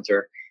power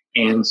center.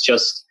 And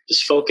just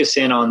focus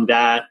in on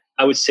that.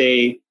 I would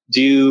say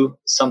do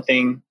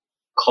something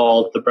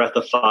called the breath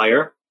of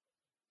fire,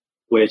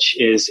 which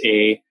is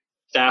a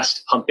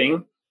fast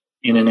pumping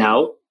in and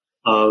out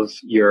of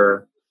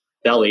your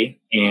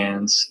belly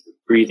and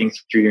breathing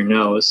through your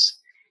nose.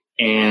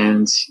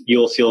 And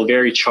you'll feel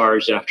very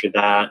charged after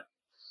that.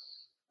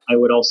 I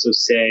would also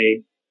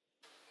say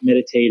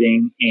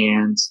meditating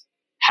and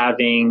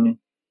having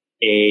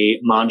a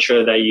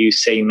mantra that you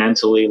say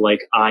mentally,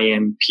 like I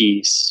am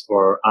peace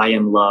or I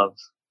am love,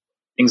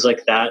 things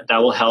like that. That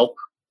will help.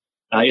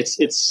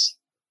 It's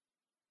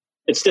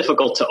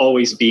difficult to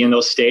always be in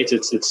those states.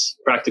 It's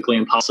practically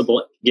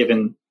impossible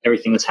given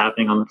everything that's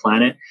happening on the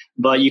planet.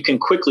 But you can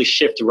quickly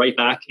shift right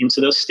back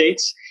into those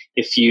states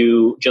if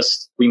you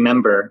just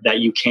remember that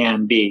you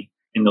can be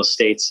in those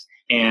states.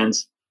 And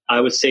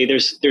I would say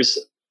there's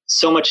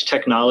so much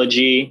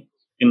technology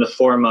in the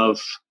form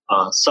of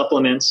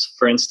supplements,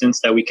 for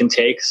instance, that we can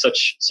take,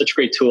 such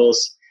great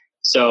tools.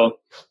 So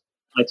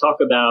I talk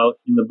about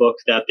in the book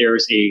that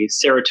there's a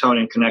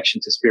serotonin connection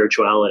to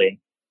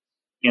spirituality.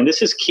 And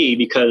this is key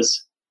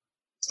because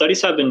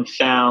studies have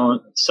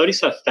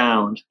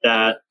found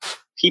that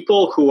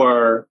people who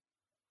are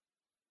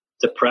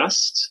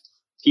depressed,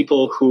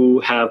 people who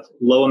have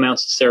low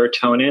amounts of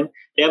serotonin,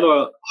 they have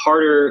a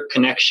harder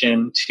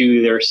connection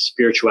to their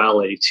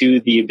spirituality, to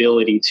the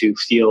ability to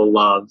feel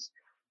love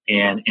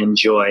and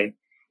joy.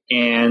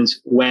 And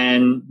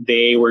when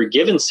they were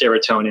given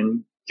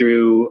serotonin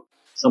through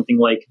something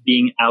like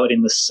being out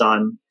in the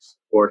sun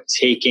or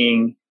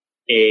taking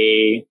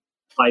a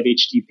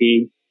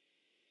 5-HTP,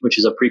 which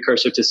is a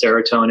precursor to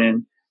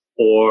serotonin,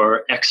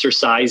 or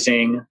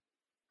exercising,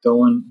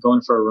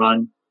 going for a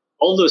run,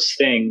 all those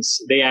things,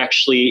 they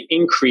actually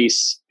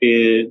increase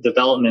the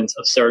development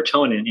of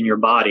serotonin in your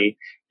body.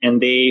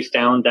 And they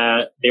found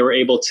that they were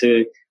able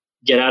to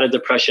get out of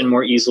depression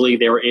more easily.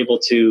 They were able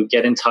to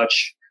get in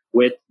touch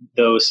with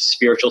those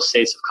spiritual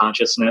states of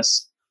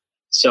consciousness.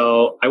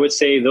 So I would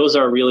say those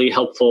are really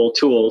helpful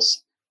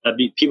tools that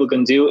people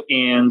can do.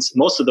 And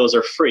most of those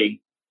are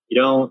free.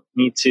 You don't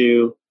need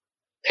to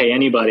pay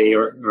anybody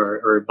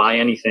or buy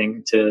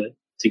anything to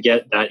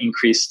get that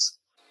increased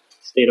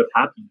state of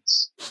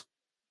happiness.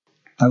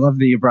 I love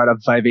that you brought up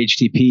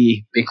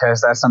 5-HTP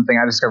because that's something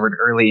I discovered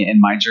early in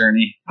my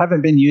journey. I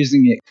haven't been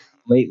using it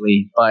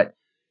lately, but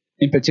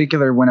in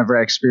particular, whenever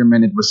I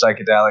experimented with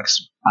psychedelics,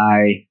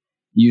 I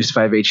used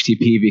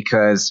 5-HTP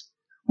because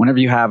whenever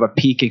you have a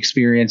peak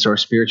experience or a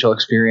spiritual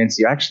experience,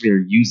 you actually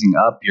are using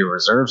up your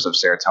reserves of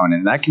serotonin.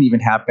 And that can even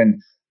happen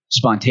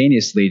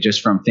spontaneously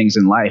just from things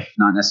in life,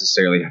 not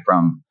necessarily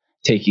from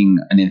taking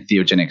an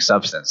entheogenic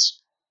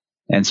substance.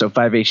 And so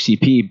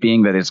 5-HTP,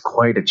 being that it's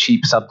quite a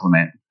cheap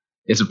supplement,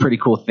 is a pretty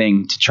cool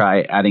thing to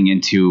try adding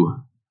into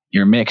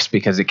your mix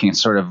because it can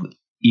sort of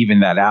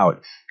even that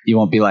out. You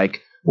won't be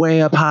like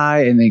way up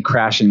high and then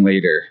crashing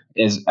later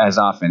as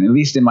often, at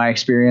least in my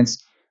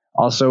experience.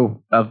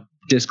 Also, a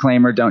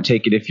disclaimer, don't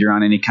take it if you're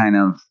on any kind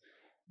of,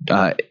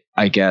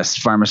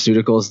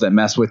 pharmaceuticals that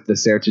mess with the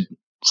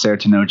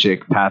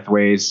serotonergic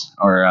pathways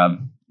or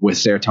with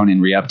serotonin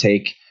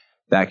reuptake.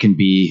 That can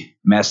be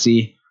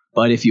messy.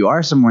 But if you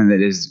are someone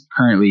that is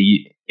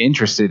currently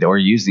interested or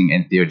using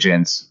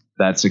entheogens,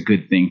 that's a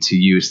good thing to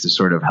use to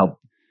sort of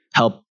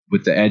help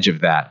with the edge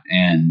of that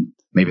and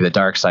maybe the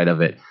dark side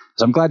of it.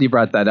 So I'm glad you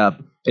brought that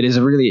up. It is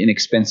a really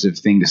inexpensive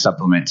thing to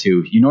supplement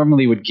too. You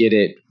normally would get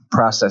it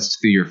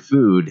processed through your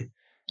food.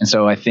 And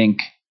so I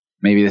think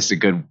maybe this is a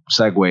good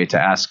segue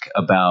to ask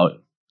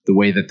about the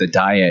way that the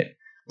diet,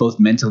 both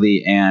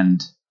mentally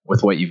and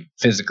with what you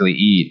physically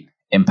eat,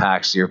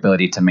 impacts your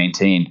ability to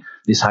maintain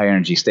these high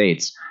energy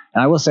states.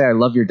 And I will say I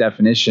love your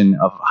definition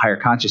of higher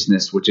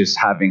consciousness, which is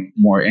having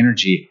more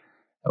energy.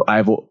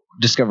 I've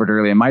discovered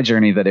early in my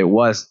journey that it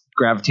was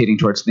gravitating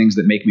towards things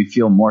that make me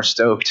feel more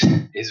stoked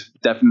is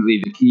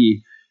definitely the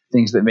key.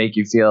 Things that make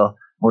you feel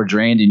more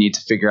drained, you need to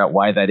figure out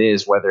why that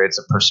is, whether it's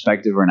a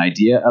perspective or an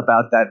idea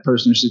about that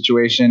person or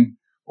situation,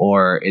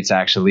 or it's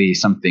actually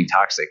something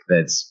toxic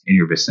that's in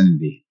your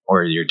vicinity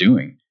or you're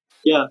doing.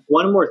 Yeah.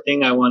 One more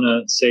thing I want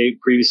to say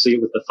previously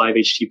with the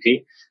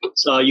 5-HTP.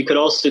 So you could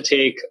also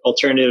take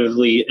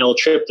alternatively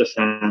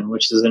L-tryptophan,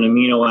 which is an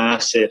amino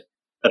acid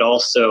that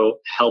also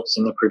helps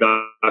in the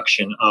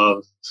production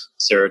of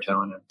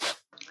serotonin.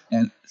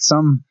 And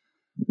some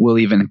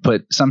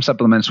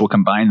supplements will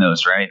combine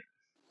those, right?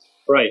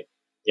 Right.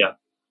 Yeah.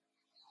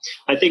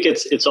 I think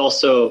it's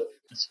also,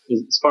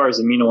 as far as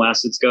amino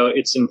acids go,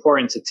 it's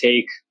important to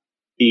take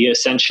the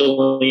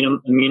essential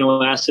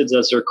amino acids,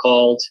 as they're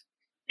called,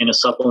 in a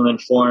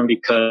supplement form,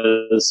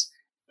 because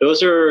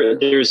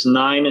there's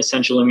 9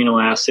 essential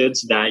amino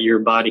acids that your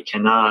body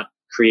cannot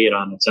create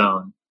on its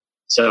own.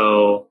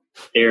 So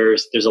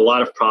there's a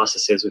lot of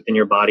processes within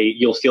your body.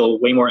 You'll feel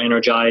way more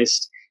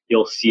energized.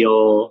 You'll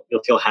feel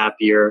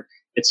happier.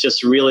 It's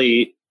just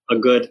really a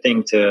good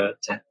thing to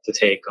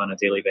take on a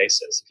daily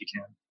basis if you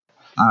can.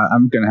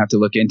 I'm going to have to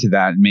look into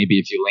that. And maybe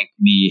if you link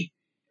me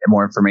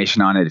more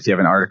information on it, if you have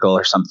an article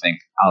or something,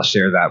 I'll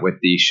share that with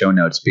the show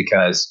notes,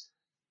 because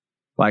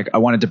I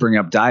wanted to bring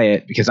up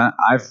diet because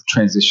I've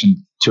transitioned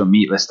to a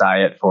meatless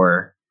diet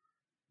for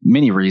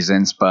many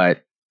reasons,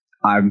 but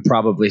I'm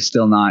probably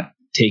still not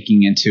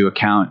taking into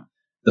account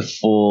the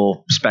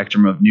full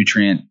spectrum of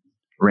nutrient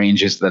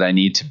ranges that I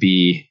need to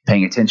be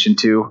paying attention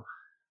to.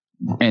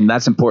 And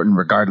that's important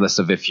regardless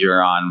of if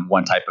you're on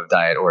one type of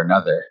diet or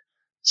another.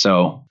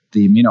 So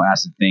the amino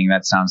acid thing,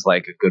 that sounds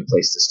like a good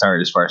place to start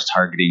as far as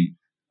targeting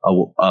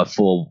a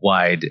full,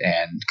 wide,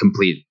 and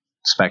complete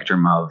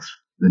spectrum of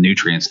the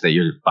nutrients that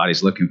your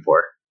body's looking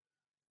for.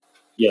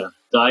 Yeah,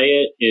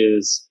 diet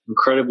is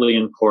incredibly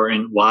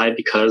important. Why?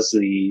 Because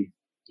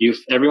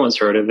everyone's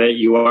heard of it.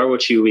 You are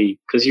what you eat,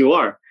 because you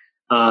are.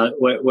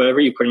 Whatever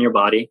you put in your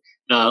body.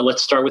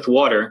 Let's start with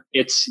water.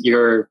 It's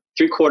your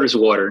 3/4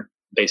 water,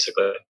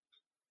 basically.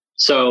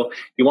 So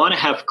you want to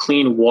have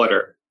clean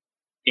water.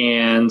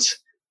 And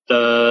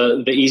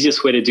the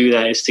easiest way to do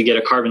that is to get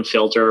a carbon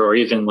filter, or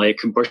even like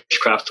a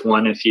bushcraft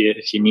one if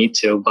you need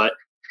to. But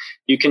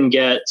you can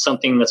get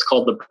something that's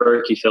called the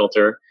Berkey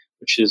filter,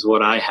 which is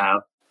what I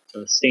have.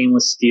 A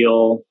stainless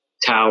steel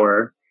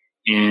tower,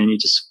 and you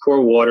just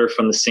pour water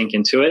from the sink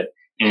into it,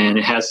 and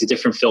it has the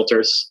different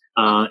filters,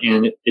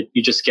 and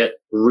you just get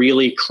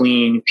really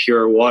clean,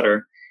 pure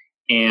water.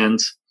 And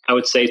I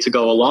would say, to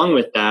go along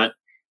with that,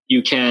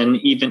 you can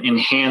even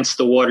enhance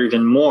the water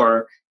even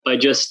more by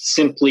just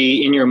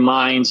simply in your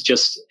mind,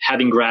 just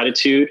having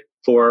gratitude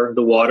for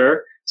the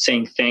water,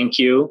 saying thank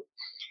you.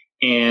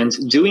 And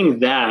doing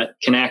that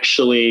can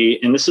actually,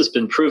 and this has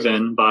been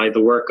proven by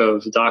the work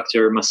of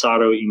Dr.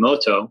 Masaru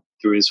Emoto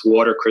through his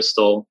water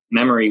crystal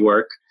memory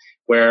work,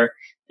 where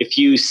if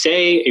you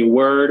say a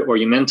word or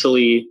you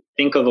mentally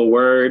think of a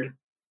word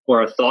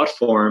or a thought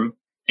form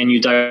and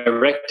you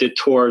direct it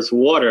towards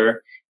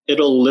water,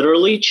 it'll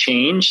literally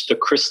change the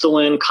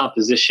crystalline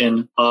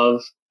composition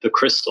of the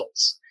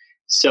crystals.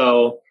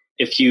 So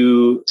if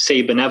you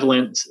say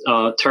benevolent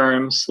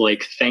terms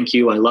like thank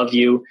you, I love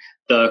you,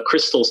 the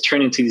crystals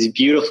turn into these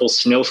beautiful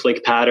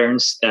snowflake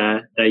patterns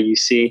that you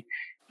see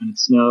in the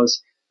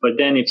snows. But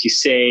then if you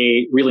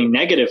say really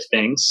negative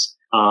things,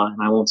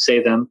 and I won't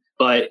say them,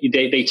 but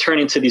they turn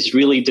into these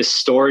really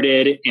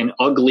distorted and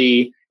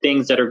ugly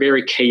things that are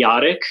very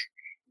chaotic.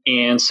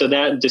 And so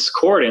that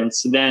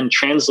discordance then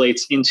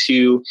translates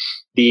into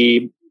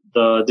the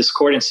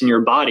discordance in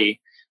your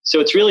body. So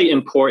it's really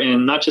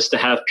important not just to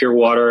have pure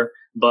water,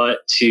 but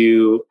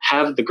to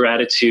have the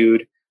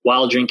gratitude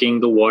while drinking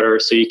the water,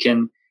 so you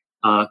can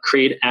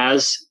create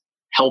as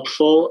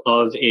helpful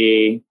of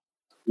a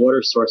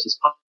water source as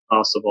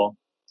possible.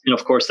 And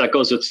of course, that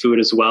goes with food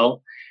as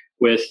well.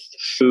 With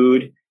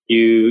food,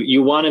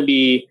 you want to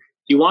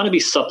be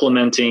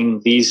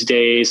supplementing these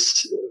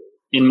days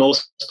in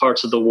most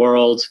parts of the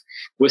world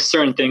with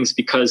certain things,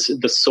 because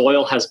the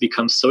soil has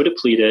become so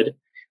depleted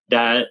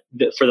that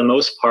for the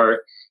most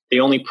part, they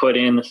only put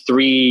in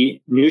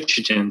 3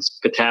 nutrients: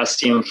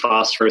 potassium,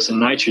 phosphorus, and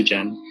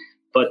nitrogen.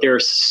 But there are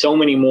so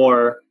many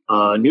more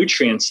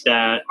nutrients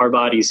that our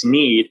bodies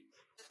need.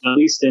 At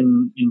least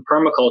in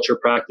permaculture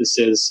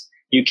practices,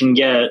 you can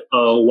get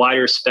a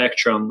wider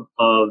spectrum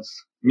of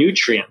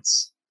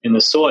nutrients in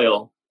the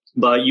soil.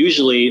 But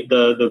usually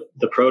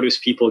the produce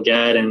people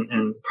get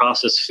and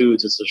processed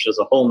foods is just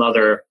a whole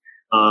nother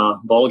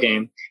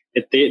ballgame.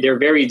 They're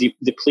very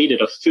depleted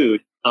of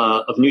food,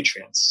 of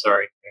nutrients,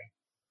 sorry.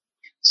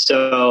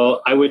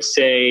 So I would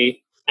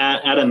say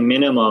at a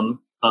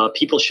minimum,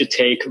 people should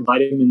take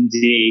vitamin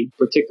D,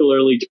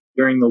 particularly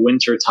during the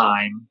winter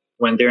time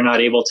when they're not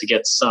able to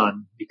get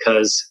sun,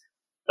 because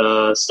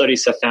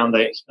studies have found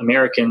that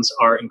Americans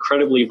are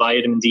incredibly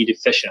vitamin D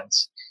deficient.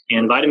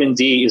 And vitamin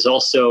D is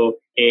also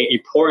an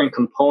important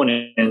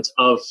component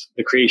of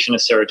the creation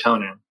of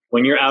serotonin.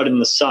 When you're out in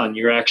the sun,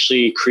 you're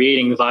actually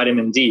creating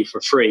vitamin D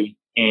for free,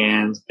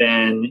 and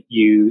then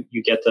you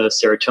get the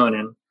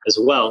serotonin as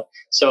well.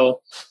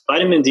 So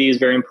vitamin D is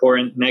very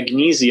important.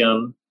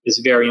 Magnesium is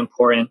very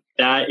important.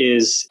 That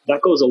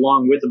goes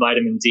along with the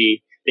vitamin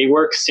D. They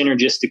work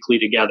synergistically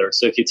together.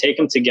 So if you take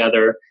them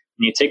together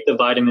and you take the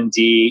vitamin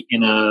D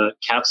in a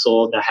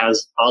capsule that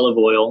has olive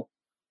oil,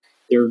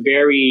 they're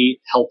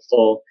very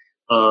helpful.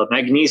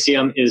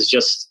 Magnesium is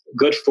just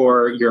good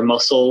for your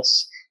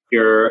muscles.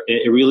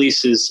 It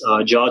releases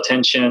jaw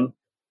tension,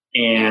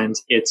 and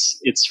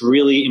it's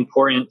really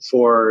important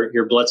for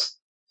your blood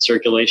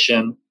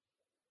circulation.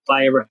 If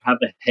I ever have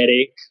a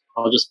headache,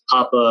 I'll just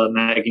pop a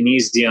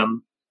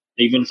magnesium,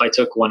 even if I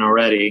took one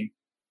already,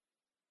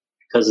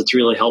 because it's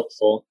really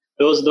helpful.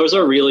 Those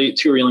are really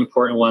 2 really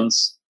important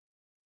ones.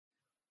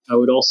 I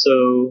would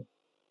also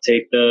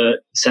take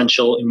the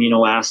essential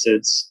amino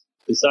acids.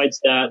 Besides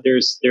that,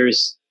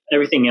 there's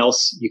everything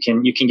else you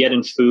can get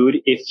in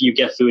food if you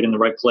get food in the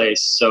right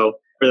place. So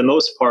for the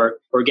most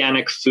part,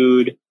 organic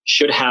food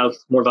should have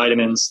more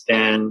vitamins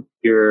than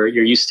you're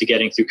used to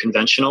getting through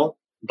conventional,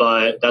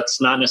 but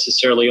that's not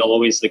necessarily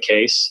always the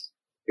case.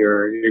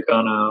 You're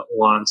gonna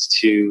want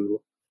to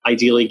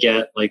ideally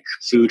get like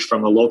food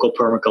from a local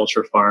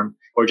permaculture farm,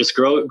 or just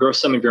grow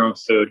some of your own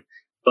food.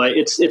 But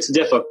it's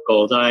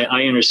difficult.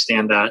 I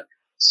understand that.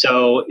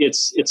 So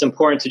it's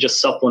important to just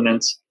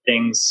supplement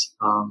things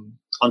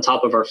on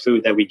top of our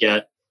food that we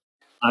get.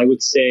 I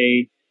would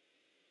say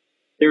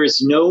there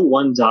is no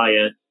one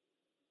diet,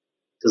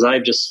 because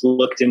I've just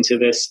looked into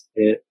this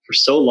for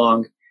so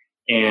long,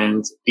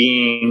 and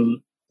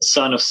being the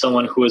son of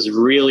someone who was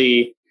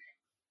really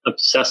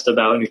obsessed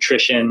about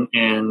nutrition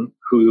and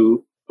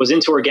who was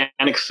into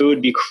organic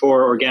food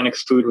before organic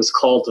food was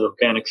called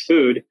organic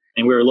food,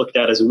 and we were looked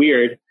at as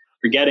weird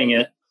for getting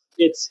it.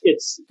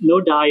 It's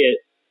no diet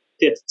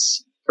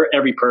fits for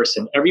every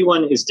person.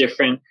 Everyone is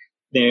different.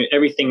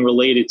 Everything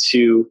related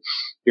to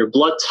your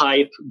blood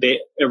type,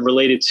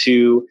 related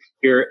to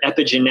your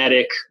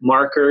epigenetic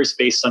markers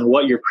based on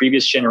what your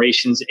previous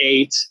generations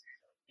ate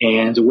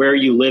and where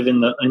you live in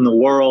the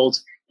world.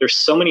 There's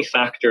so many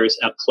factors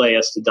at play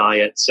as to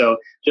diet. So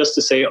just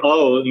to say,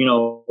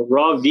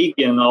 raw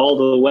vegan all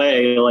the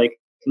way, like,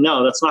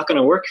 no, that's not going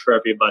to work for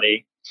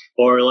everybody.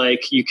 Or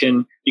like you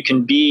can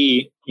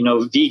be,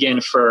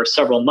 vegan for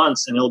several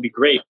months and it'll be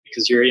great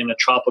because you're in a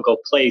tropical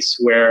place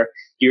where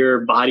your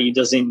body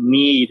doesn't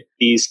need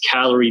these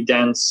calorie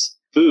dense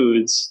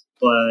foods,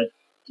 but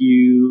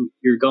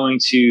you're going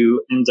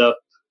to end up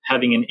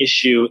having an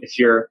issue if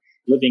you're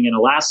living in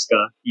Alaska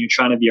and you're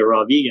trying to be a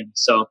raw vegan.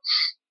 So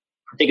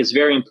I think it's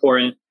very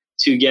important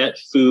to get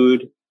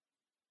food,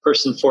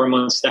 first and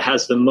foremost, that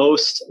has the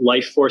most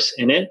life force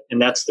in it,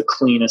 and that's the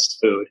cleanest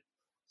food.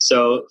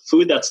 So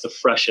food that's the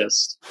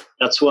freshest.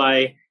 That's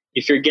why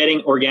if you're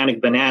getting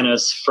organic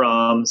bananas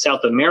from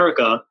South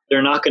America,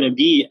 they're not going to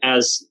be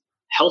as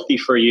healthy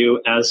for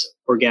you as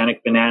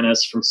organic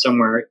bananas from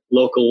somewhere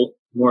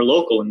more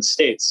local in the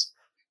States.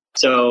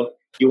 So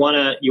you want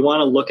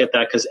to look at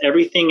that, because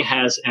everything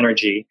has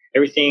energy.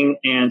 Everything,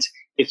 and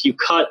if you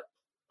cut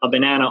a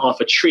banana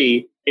off a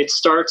tree, it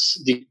starts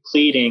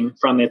depleting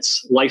from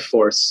its life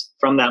force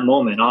from that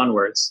moment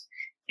onwards.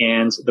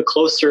 And the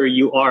closer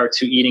you are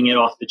to eating it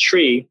off the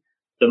tree,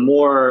 the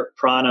more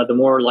prana, the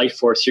more life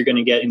force you're going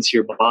to get into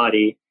your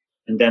body,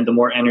 and then the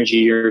more energy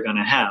you're going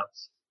to have.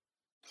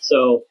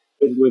 So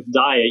with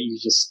diet, you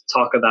just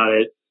talk about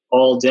it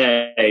all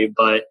day,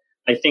 but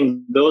I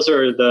think those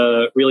are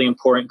the really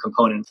important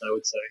components, I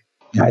would say.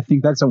 Yeah, I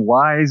think that's a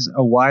wise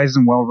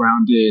and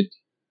well-rounded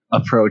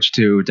approach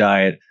to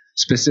diet.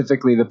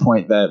 Specifically, the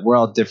point that we're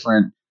all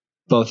different,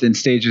 both in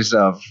stages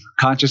of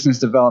consciousness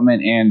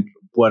development and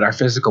what our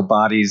physical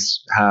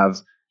bodies have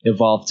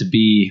evolved to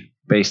be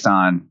based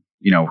on,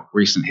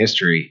 recent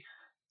history.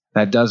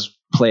 That does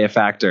play a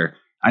factor.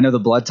 I know the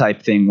blood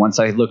type thing. Once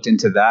I looked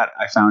into that,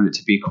 I found it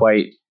to be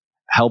quite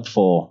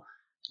helpful.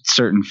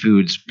 Certain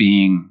foods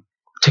being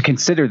to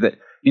consider that.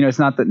 It's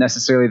not that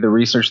necessarily the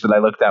research that I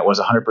looked at was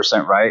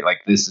 100% right. Like,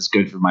 this is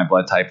good for my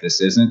blood type,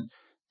 this isn't,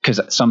 because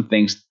some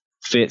things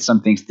fit,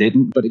 some things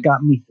didn't. But it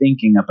got me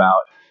thinking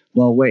about,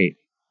 well, wait,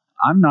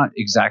 I'm not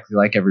exactly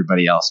like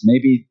everybody else.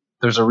 Maybe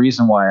there's a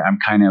reason why I'm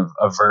kind of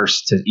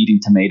averse to eating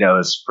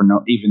tomatoes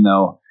even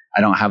though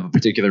I don't have a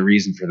particular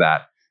reason for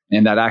that.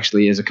 And that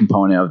actually is a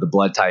component of the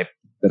blood type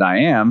that I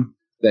am,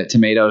 that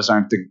tomatoes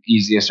aren't the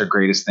easiest or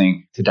greatest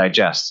thing to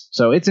digest.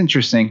 So it's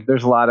interesting.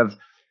 There's a lot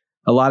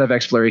of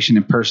exploration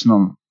and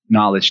personal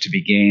knowledge to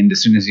be gained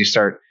as soon as you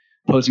start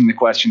posing the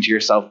question to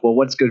yourself, well,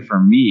 what's good for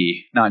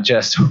me? Not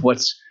just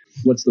what's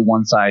the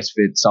one size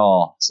fits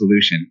all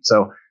solution.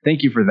 So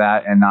thank you for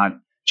that, and not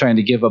trying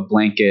to give a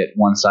blanket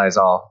one size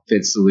all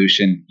fits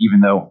solution. Even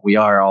though we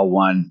are all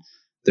one,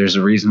 there's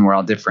a reason we're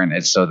all different.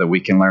 It's so that we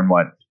can learn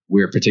what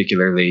we're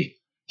particularly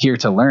here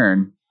to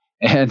learn.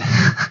 And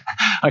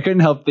I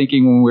couldn't help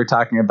thinking when we were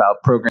talking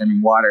about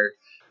programming water,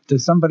 to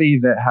somebody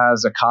that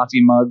has a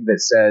coffee mug that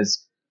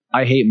says,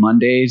 I hate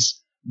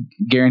Mondays,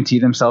 guarantee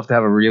themselves to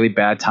have a really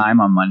bad time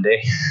on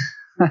Monday.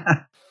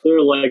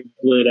 They're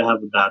likely to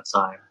have a bad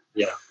time.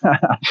 Yeah.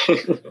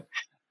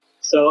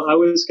 So I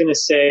was going to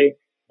say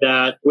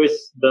that with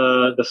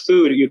the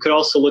food, you could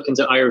also look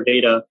into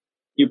Ayurveda.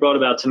 You brought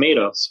about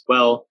tomatoes.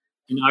 Well,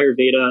 in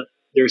Ayurveda,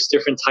 there's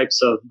different types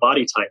of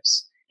body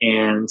types.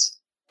 And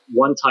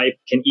one type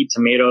can eat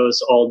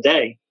tomatoes all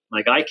day,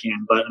 like I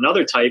can, but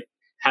another type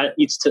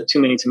eats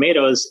too many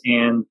tomatoes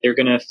and they're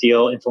going to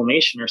feel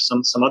inflammation or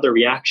some other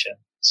reaction.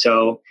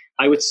 So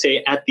I would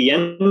say at the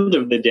end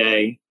of the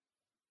day,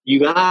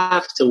 you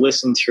have to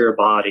listen to your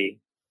body,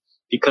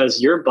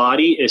 because your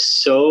body is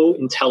so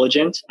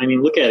intelligent. I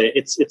mean, look at it.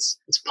 It's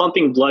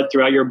pumping blood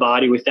throughout your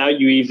body without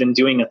you even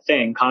doing a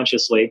thing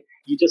consciously.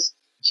 You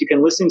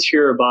can listen to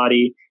your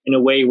body in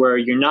a way where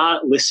you're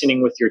not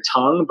listening with your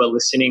tongue, but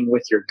listening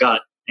with your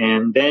gut.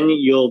 And then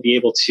you'll be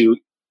able to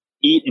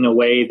eat in a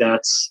way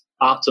that's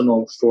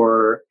optimal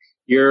for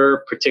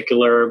your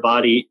particular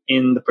body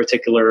in the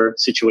particular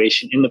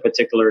situation, in the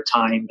particular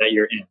time that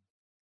you're in.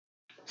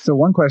 So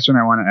one question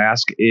I want to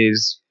ask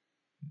is,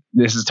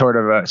 this is sort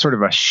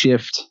of a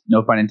shift,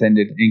 no pun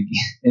intended,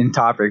 in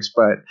topics,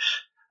 but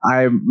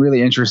I'm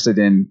really interested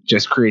in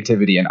just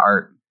creativity and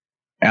art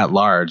at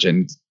large.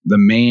 And the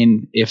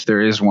main, if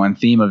there is one,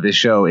 theme of this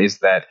show is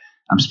that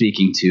I'm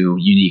speaking to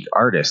unique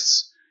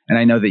artists. And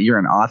I know that you're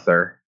an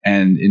author,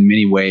 and in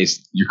many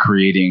ways you're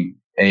creating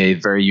a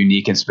very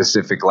unique and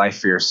specific life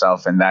for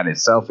yourself, and that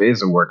itself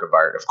is a work of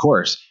art, of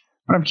course.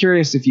 But I'm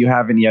curious if you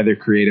have any other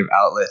creative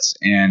outlets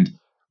and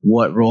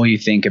what role you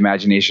think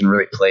imagination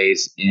really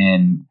plays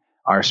in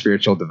our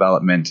spiritual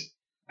development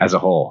as a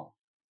whole.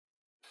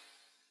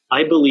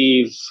 I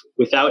believe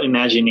without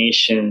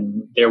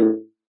imagination, there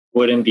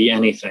wouldn't be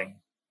anything.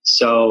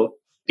 So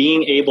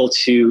being able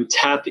to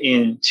tap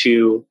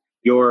into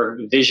your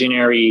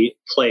visionary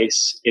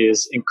place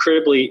is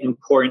incredibly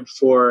important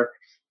for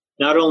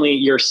not only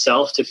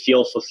yourself to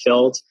feel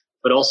fulfilled,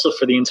 but also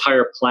for the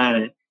entire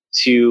planet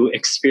to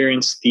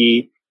experience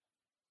the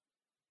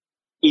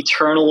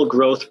eternal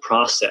growth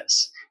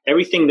process.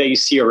 Everything that you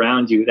see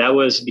around you, that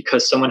was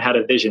because someone had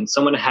a vision.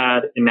 Someone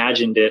had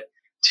imagined it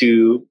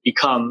to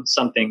become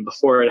something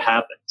before it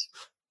happened.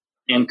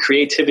 And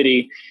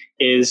creativity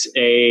is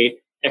a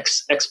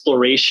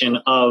exploration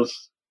of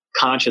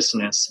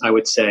consciousness, I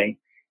would say.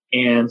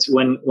 And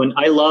when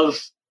I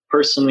love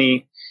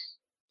personally,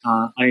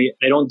 I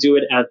don't do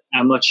it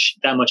that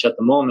much at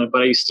the moment,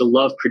 but I used to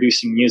love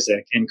producing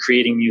music and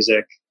creating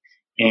music.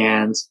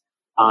 And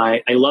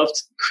I loved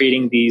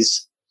creating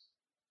these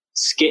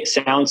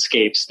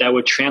soundscapes that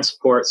would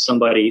transport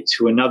somebody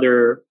to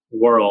another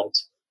world.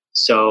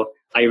 So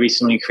I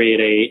recently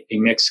created a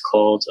mix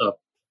called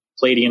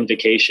Palladian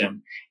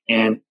Vacation.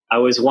 And I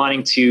was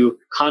wanting to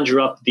conjure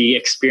up the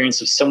experience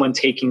of someone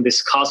taking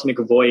this cosmic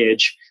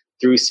voyage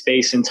through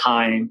space and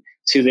time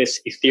to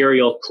this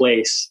ethereal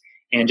place,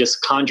 and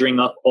just conjuring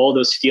up all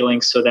those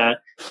feelings so that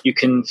you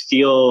can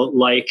feel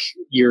like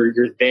you're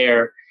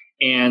there.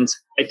 And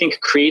I think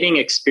creating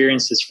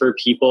experiences for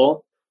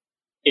people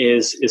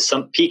is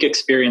some peak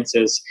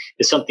experiences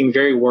is something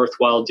very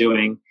worthwhile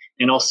doing,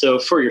 and also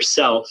for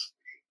yourself.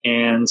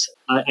 And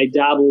I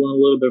dabble in a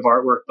little bit of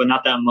artwork, but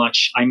not that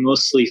much. I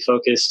mostly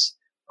focus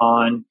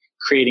on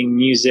creating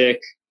music.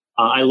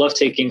 I love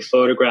taking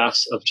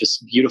photographs of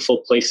just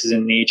beautiful places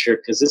in nature,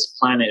 because this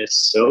planet is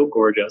so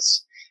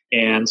gorgeous,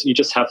 and you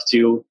just have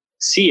to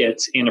see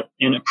it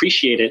and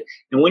appreciate it.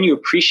 And when you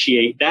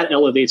appreciate, that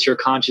elevates your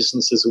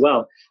consciousness as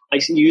well. I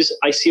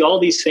see all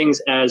these things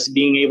as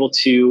being able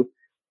to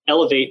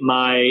elevate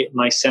my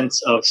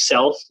sense of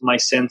self, my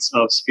sense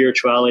of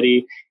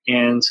spirituality,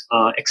 and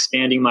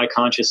expanding my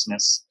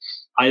consciousness.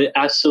 I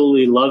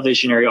absolutely love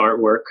visionary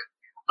artwork.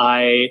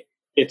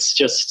 It's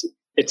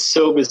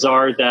so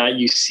bizarre that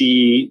you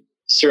see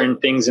certain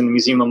things in the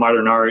Museum of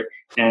Modern Art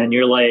and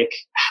you're like,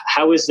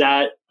 how is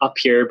that up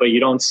here, but you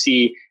don't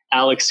see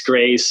Alex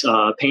Gray's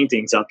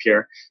paintings up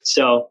here?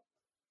 So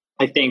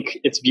I think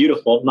it's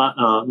beautiful.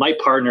 My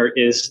partner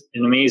is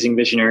an amazing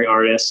visionary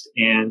artist,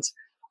 and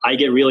I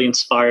get really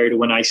inspired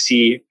when I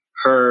see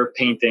her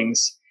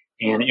paintings.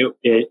 And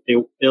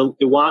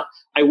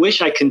I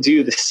wish I can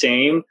do the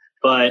same,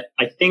 but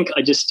I think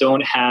I just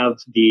don't have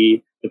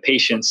the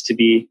patience to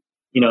be,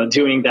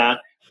 doing that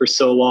for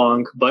so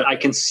long. But I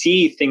can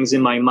see things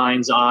in my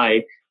mind's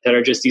eye that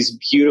are just these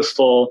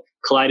beautiful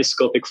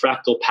kaleidoscopic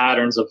fractal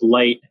patterns of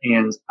light.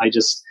 And I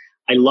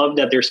love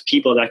that there's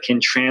people that can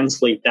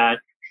translate that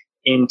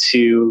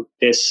into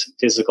this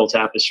physical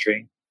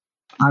tapestry.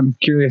 I'm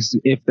curious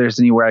if there's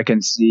anywhere I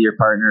can see your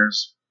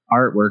partner's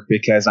artwork,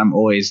 because I'm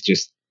always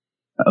just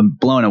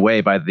blown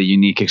away by the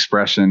unique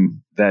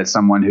expression that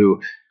someone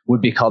who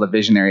would be called a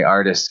visionary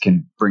artist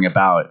can bring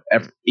about.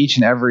 Each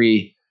and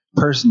every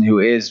person who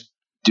is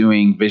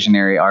doing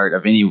visionary art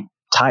of any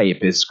type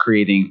is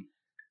creating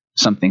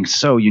something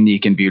so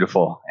unique and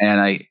beautiful.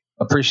 And I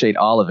appreciate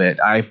all of it.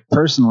 I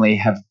personally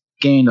have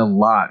gained a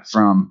lot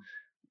from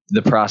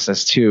the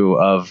process too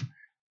of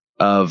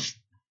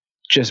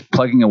just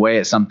plugging away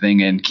at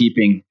something and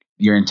keeping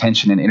your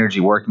intention and energy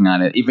working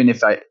on it. Even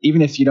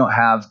if you don't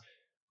have,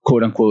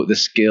 quote unquote, the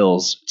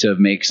skills to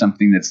make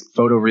something that's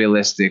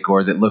photorealistic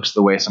or that looks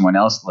the way someone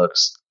else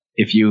looks,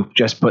 if you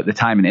just put the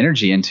time and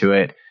energy into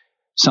it,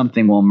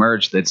 something will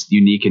emerge that's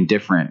unique and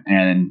different.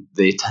 And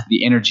the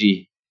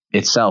energy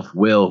itself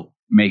will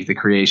make the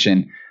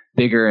creation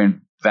bigger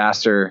and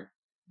faster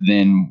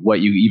than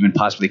what you even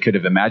possibly could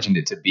have imagined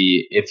it to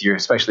be,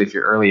 especially if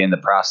you're early in the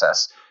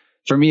process.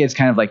 For me, it's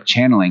kind of like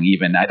channeling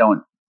even. I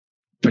don't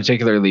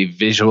particularly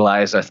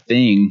visualize a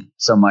thing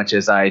so much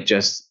as I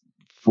just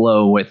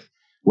flow with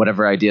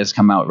whatever ideas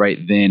come out right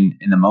then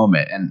in the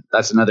moment. And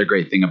that's another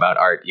great thing about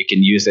art. You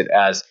can use it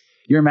as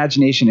your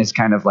imagination is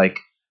kind of like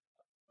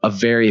a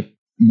very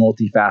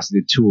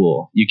multifaceted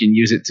tool. You can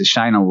use it to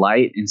shine a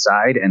light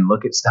inside and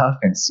look at stuff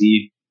and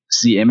see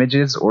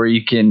images, or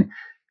you can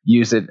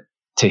use it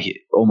to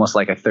almost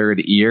like a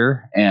third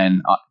ear.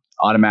 And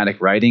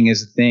automatic writing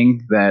is a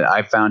thing that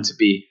I found to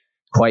be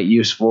quite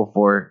useful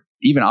for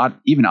even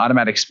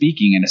automatic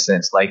speaking, in a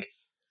sense. Like,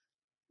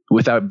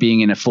 without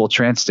being in a full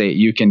trance state,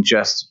 you can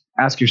just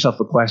ask yourself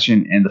a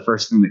question, and the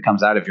first thing that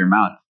comes out of your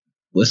mouth,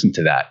 listen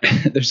to that.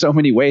 There's so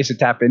many ways to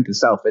tap into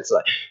self.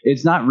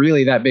 It's not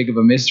really that big of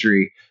a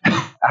mystery,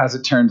 as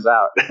it turns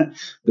out.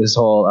 This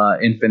whole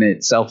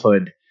infinite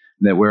selfhood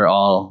that we're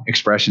all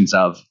expressions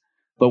of.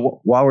 But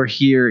while we're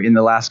here in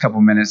the last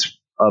couple minutes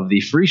of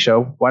the free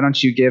show, why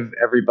don't you give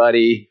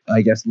everybody,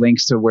 I guess,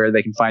 links to where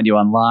they can find you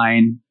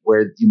online,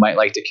 where you might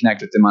like to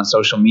connect with them on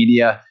social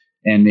media,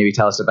 and maybe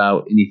tell us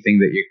about anything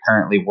that you're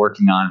currently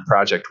working on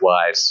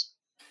project-wise.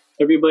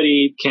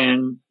 Everybody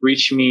can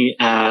reach me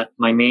at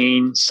my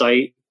main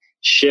site,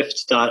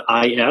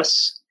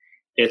 shift.is.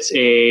 It's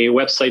a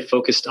website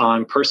focused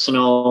on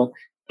personal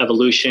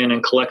evolution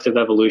and collective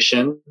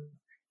evolution.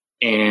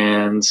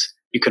 And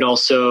you could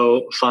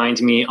also find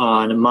me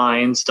on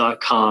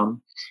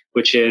minds.com,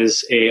 which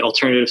is a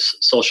alternative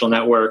social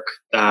network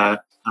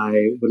that I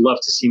would love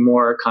to see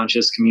more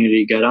conscious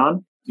community get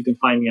on. You can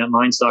find me at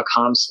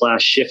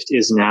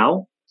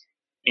minds.com/shiftisnow.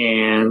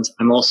 And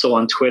I'm also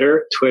on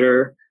Twitter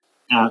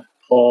at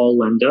Paul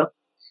Lenda,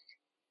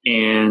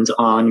 and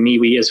on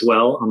MeWe as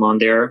well. I'm on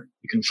there.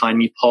 You can find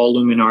me Paul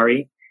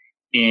Luminari.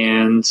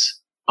 And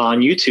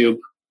on YouTube,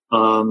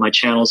 my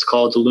channel is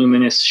called The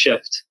Luminous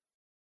Shift.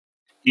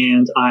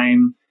 And I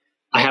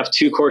have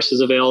 2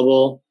 courses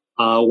available.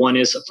 One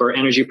is for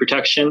energy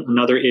protection.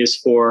 Another is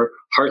for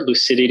heart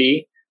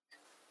lucidity,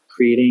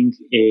 creating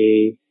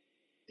the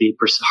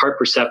heart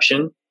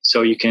perception,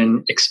 so you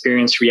can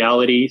experience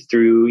reality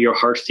through your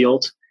heart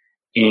field.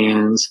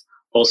 And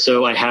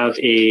also, I have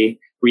a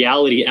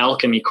reality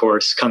alchemy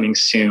course coming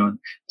soon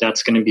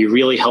that's going to be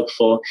really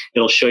helpful.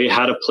 It'll show you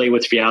how to play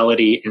with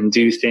reality and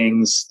do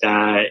things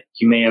that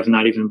you may have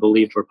not even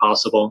believed were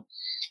possible.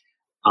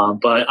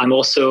 But I'm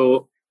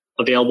also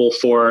available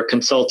for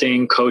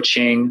consulting,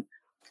 coaching,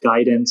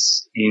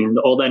 guidance, and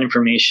all that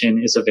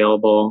information is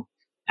available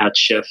at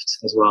Shift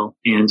as well.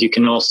 And you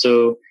can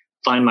also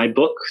find my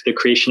book, The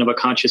Creation of a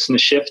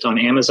Consciousness Shift, on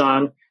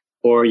Amazon,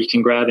 or you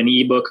can grab an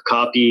ebook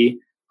copy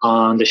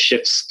on the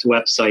Shift's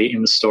website in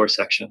the store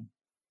section.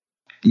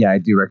 Yeah, I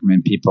do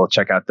recommend people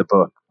check out the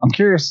book. I'm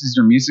curious, is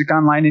your music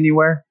online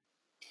anywhere?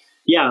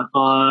 Yeah,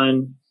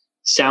 on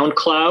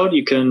SoundCloud,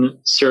 you can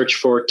search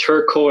for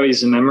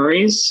Turquoise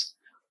Memories,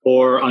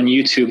 or on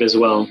YouTube as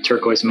well,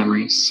 Turquoise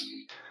Memories.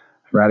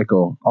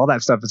 Radical. All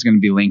that stuff is going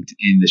to be linked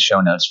in the show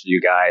notes for you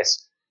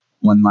guys.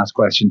 One last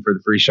question for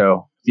the free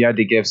show. If you had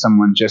to give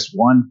someone just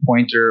one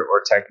pointer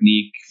or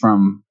technique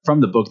from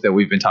the book that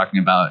we've been talking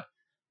about,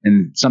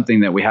 and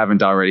something that we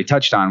haven't already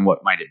touched on,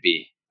 what might it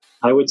be?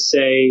 I would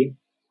say,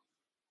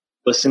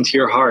 listen to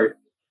your heart.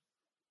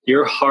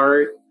 Your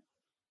heart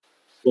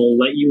will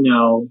let you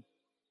know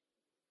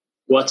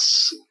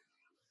what's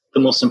the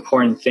most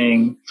important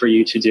thing for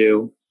you to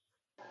do.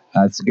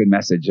 That's a good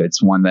message.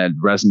 It's one that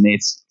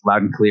resonates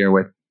loud and clear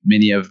with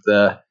many of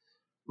the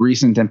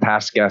recent and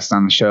past guests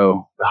on the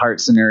show. The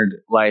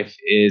heart-centered life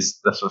is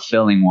the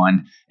fulfilling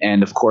one.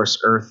 And of course,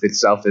 Earth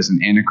itself is an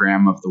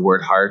anagram of the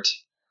word heart.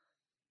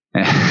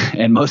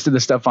 And most of the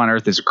stuff on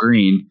Earth is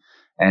green.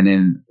 And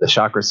in the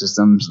chakra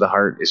systems, the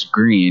heart is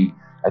green.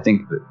 I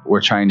think that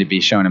we're trying to be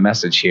shown a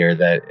message here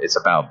that it's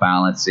about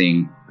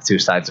balancing the two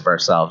sides of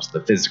ourselves,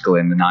 the physical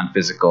and the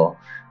non-physical.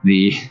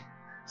 The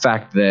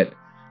fact that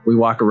we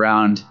walk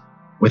around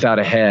without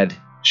a head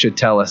should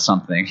tell us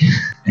something.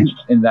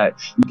 and that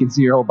you can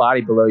see your whole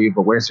body below you,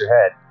 but where's your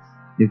head?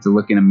 You have to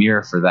look in a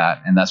mirror for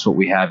that. And that's what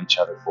we have each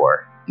other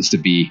for, is to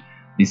be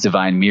these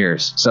divine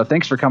mirrors. So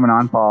thanks for coming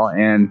on, Paul.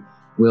 And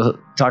we'll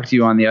talk to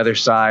you on the other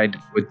side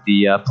with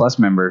the Plus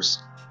members.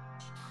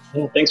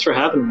 Yeah, thanks for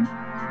having me.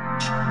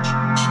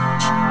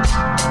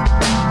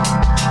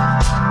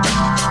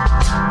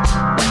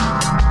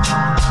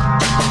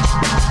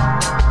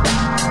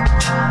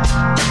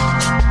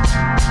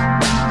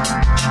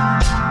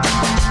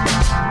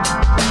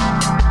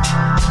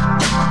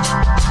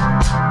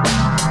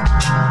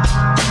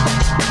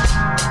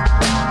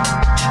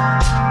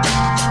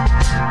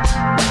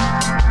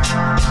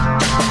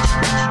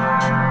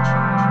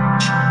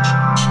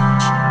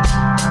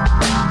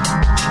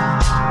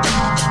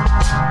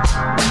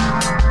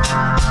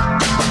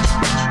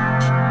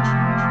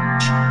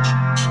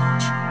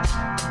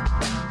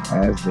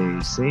 As they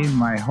say in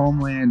my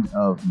homeland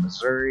of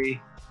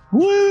Missouri,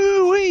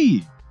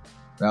 woo-wee!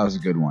 That was a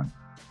good one.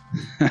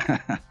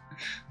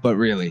 But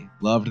really,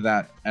 loved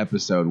that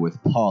episode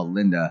with Paul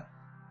Linda.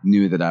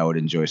 Knew that I would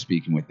enjoy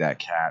speaking with that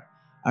cat.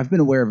 I've been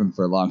aware of him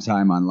for a long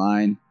time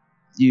online.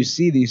 You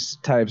see these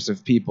types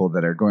of people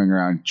that are going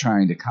around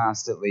trying to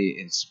constantly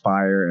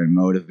inspire and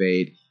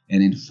motivate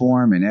and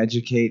inform and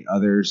educate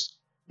others.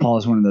 Paul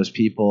is one of those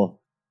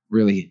people.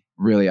 Really,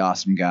 really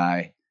awesome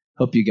guy.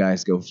 Hope you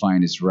guys go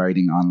find his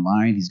writing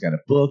online. He's got a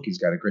book. He's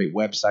got a great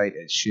website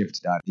at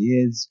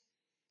shift.is.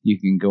 You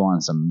can go on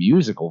some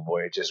musical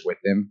voyages with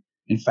him.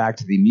 In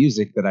fact, the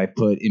music that I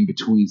put in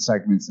between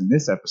segments in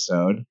this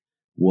episode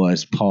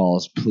was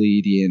Paul's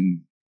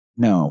Pleiadian,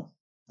 no,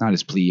 not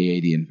his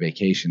Pleiadian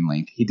vacation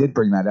link. He did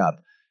bring that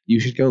up. You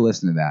should go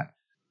listen to that.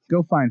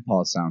 Go find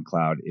Paul's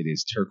SoundCloud. It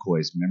is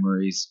Turquoise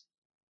Memories.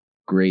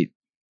 Great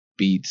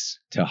beats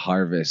to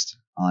harvest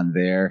on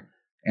there.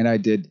 And I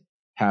did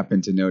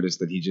happen to notice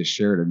that he just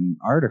shared an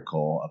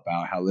article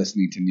about how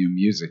listening to new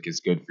music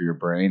is good for your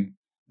brain. And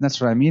that's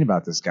what I mean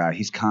about this guy.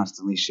 He's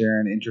constantly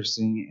sharing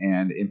interesting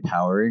and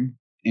empowering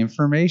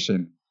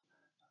information.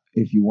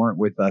 If you weren't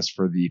with us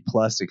for the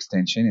Plus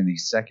extension in the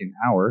second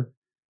hour,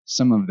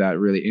 some of that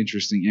really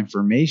interesting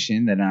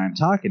information that I'm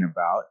talking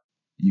about,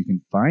 you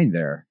can find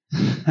there.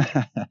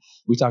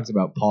 We talked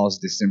about Paul's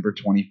December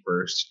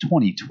 21st,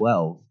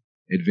 2012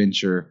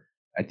 adventure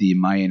at the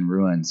Mayan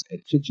ruins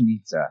at Chichen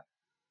Itza.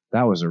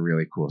 That was a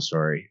really cool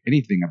story.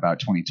 Anything about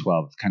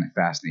 2012 kind of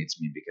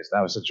fascinates me because that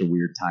was such a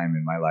weird time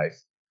in my life.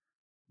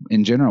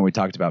 In general, we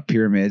talked about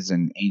pyramids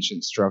and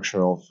ancient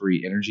structural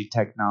free energy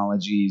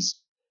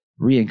technologies,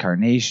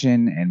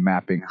 reincarnation, and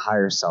mapping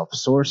higher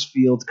self-source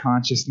field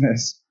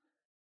consciousness.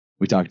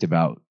 We talked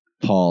about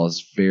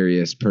Paul's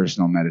various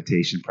personal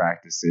meditation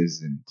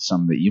practices and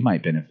some that you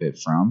might benefit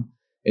from.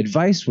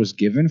 Advice was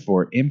given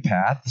for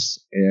empaths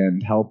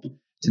and help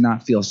to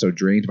not feel so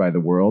drained by the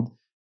world.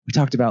 We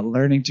talked about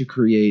learning to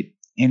create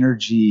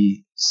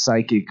energy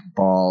psychic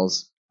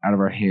balls out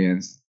of our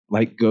hands,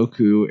 like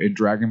Goku in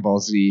Dragon Ball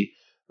Z,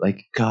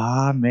 like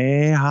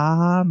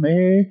Kamehameha,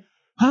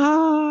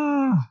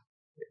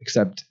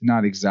 except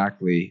not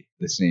exactly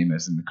the same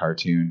as in the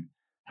cartoon.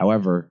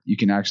 However, you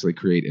can actually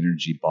create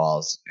energy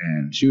balls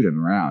and shoot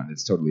them around.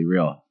 It's totally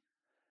real.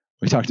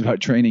 We talked about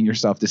training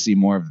yourself to see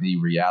more of the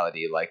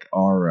reality, like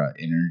aura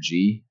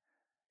energy.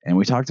 And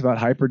we talked about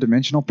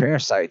hyperdimensional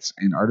parasites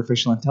and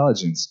artificial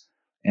intelligence.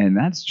 And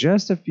that's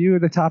just a few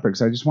of the topics.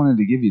 I just wanted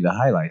to give you the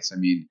highlights. I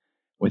mean,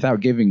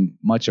 without giving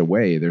much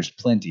away, there's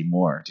plenty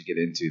more to get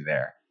into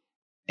there.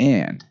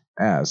 And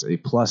as a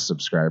Plus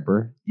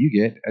subscriber, you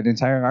get an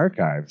entire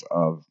archive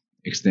of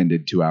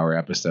extended 2-hour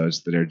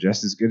episodes that are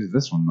just as good as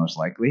this one, most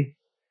likely.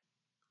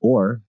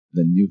 Or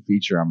the new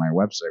feature on my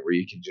website where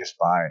you can just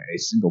buy a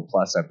single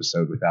Plus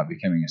episode without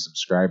becoming a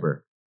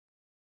subscriber.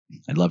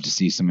 I'd love to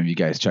see some of you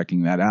guys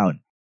checking that out.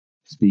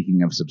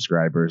 Speaking of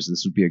subscribers,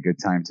 this would be a good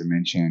time to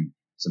mention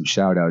some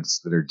shout outs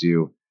that are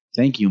due.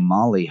 Thank you,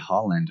 Molly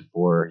Holland,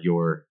 for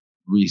your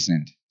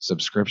recent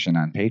subscription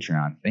on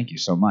Patreon. Thank you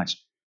so much.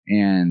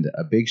 And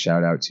a big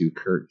shout out to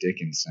Kurt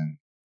Dickinson,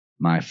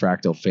 my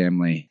Fractal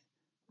Family,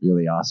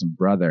 really awesome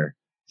brother,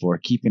 for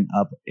keeping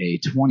up a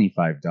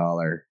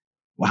 $25,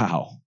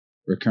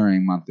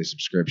 recurring monthly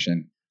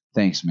subscription.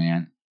 Thanks,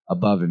 man.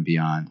 Above and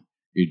beyond.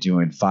 You're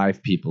doing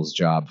 5 people's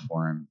job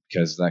for him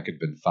because that could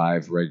have been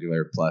 5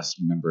 regular Plus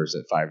members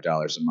at $5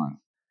 a month.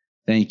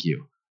 Thank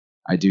you.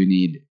 I do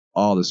need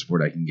all the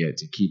support I can get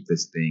to keep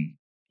this thing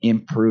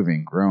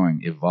improving, growing,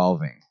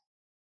 evolving.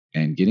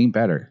 and getting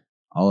better,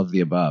 all of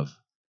the above.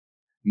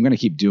 I'm going to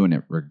keep doing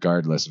it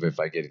regardless of if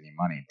I get any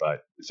money,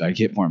 but if I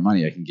get more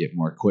money, I can get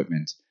more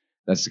equipment.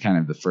 That's kind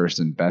of the first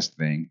and best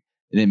thing.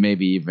 And then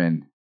maybe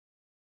even,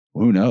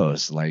 who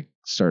knows, like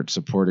start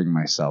supporting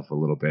myself a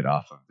little bit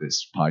off of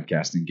this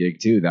podcasting gig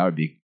too. That would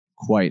be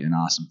quite an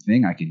awesome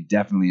thing. I can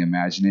definitely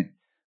imagine it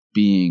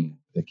being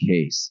the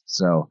case.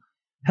 So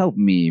help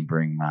me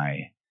bring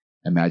my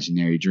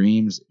imaginary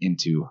dreams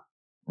into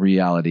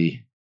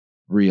reality,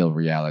 real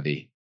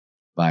reality,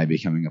 by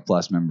becoming a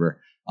Plus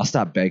member. I'll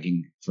stop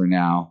begging for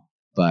now,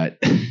 but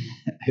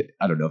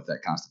I don't know if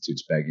that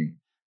constitutes begging.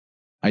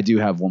 I do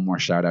have one more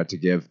shout out to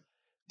give.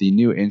 The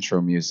new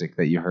intro music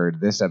that you heard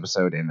this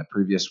episode and the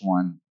previous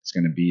one is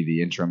going to be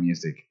the intro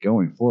music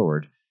going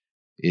forward,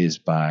 is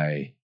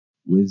by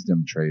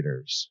Wisdom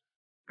Traders,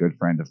 good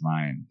friend of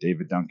mine,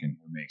 David Duncan,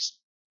 who makes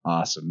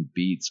awesome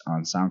beats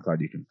on SoundCloud.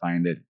 You can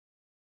find it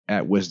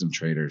at Wisdom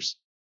Traders.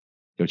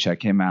 Go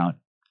check him out.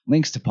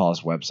 Links to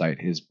Paul's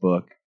website, his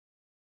book,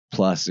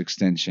 Plus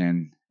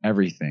extension,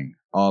 everything,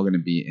 all going to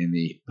be in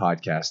the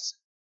podcast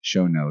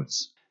show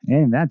notes.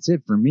 And that's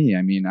it for me.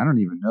 I mean, I don't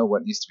even know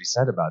what needs to be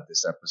said about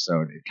this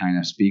episode. It kind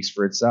of speaks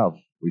for itself.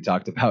 We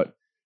talked about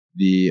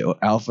the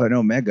alpha and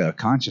omega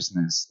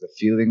consciousness, the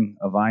feeling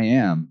of I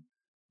am,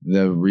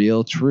 the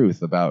real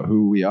truth about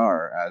who we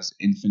are as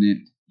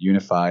infinite,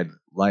 unified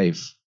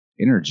life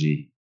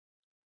energy.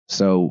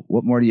 So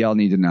what more do y'all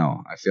need to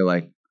know? I feel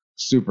like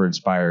super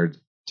inspired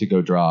to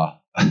go draw.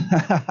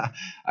 I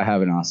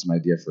have an awesome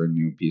idea for a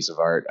new piece of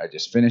art. I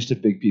just finished a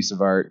big piece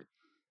of art.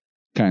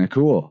 Kind of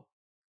cool.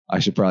 I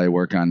should probably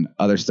work on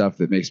other stuff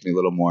that makes me a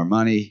little more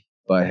money.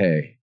 But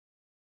hey,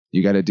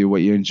 you got to do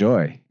what you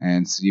enjoy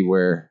and see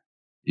where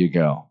you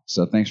go.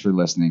 So thanks for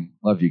listening.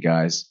 Love you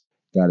guys.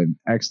 Got an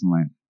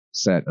excellent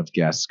set of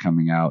guests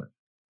coming out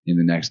in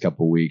the next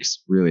couple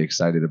weeks. Really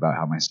excited about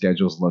how my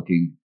schedule's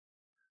looking.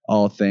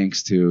 All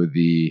thanks to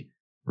the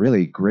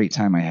really great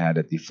time I had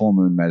at the Full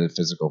Moon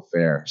Metaphysical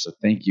Fair. So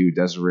thank you,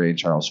 Desiree and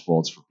Charles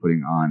Foltz, for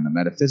putting on the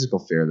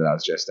Metaphysical Fair that I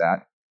was just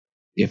at.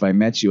 If I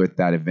met you at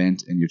that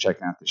event and you're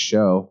checking out the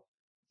show,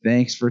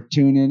 thanks for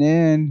tuning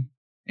in.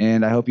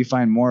 And I hope you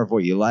find more of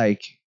what you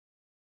like.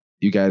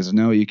 You guys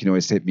know you can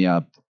always hit me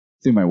up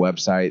through my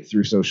website,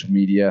 through social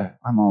media.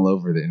 I'm all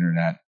over the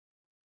internet.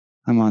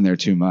 I'm on there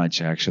too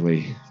much,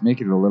 actually.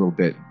 Make it a little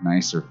bit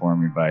nicer for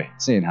me by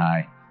saying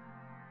hi,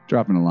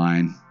 dropping a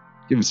line,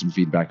 giving some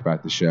feedback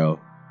about the show.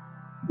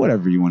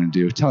 Whatever you want to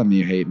do. Telling me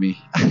you hate me.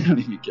 I don't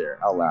even care.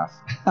 I'll laugh.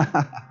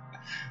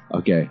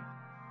 Okay.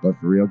 But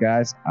for real,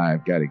 guys,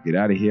 I've got to get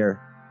out of here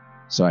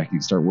so I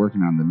can start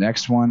working on the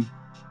next one.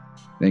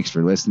 Thanks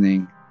for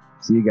listening.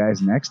 See you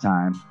guys next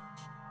time.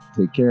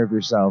 Take care of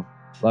yourself.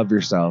 Love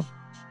yourself.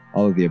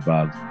 All of the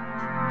above.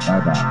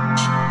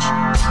 Bye-bye.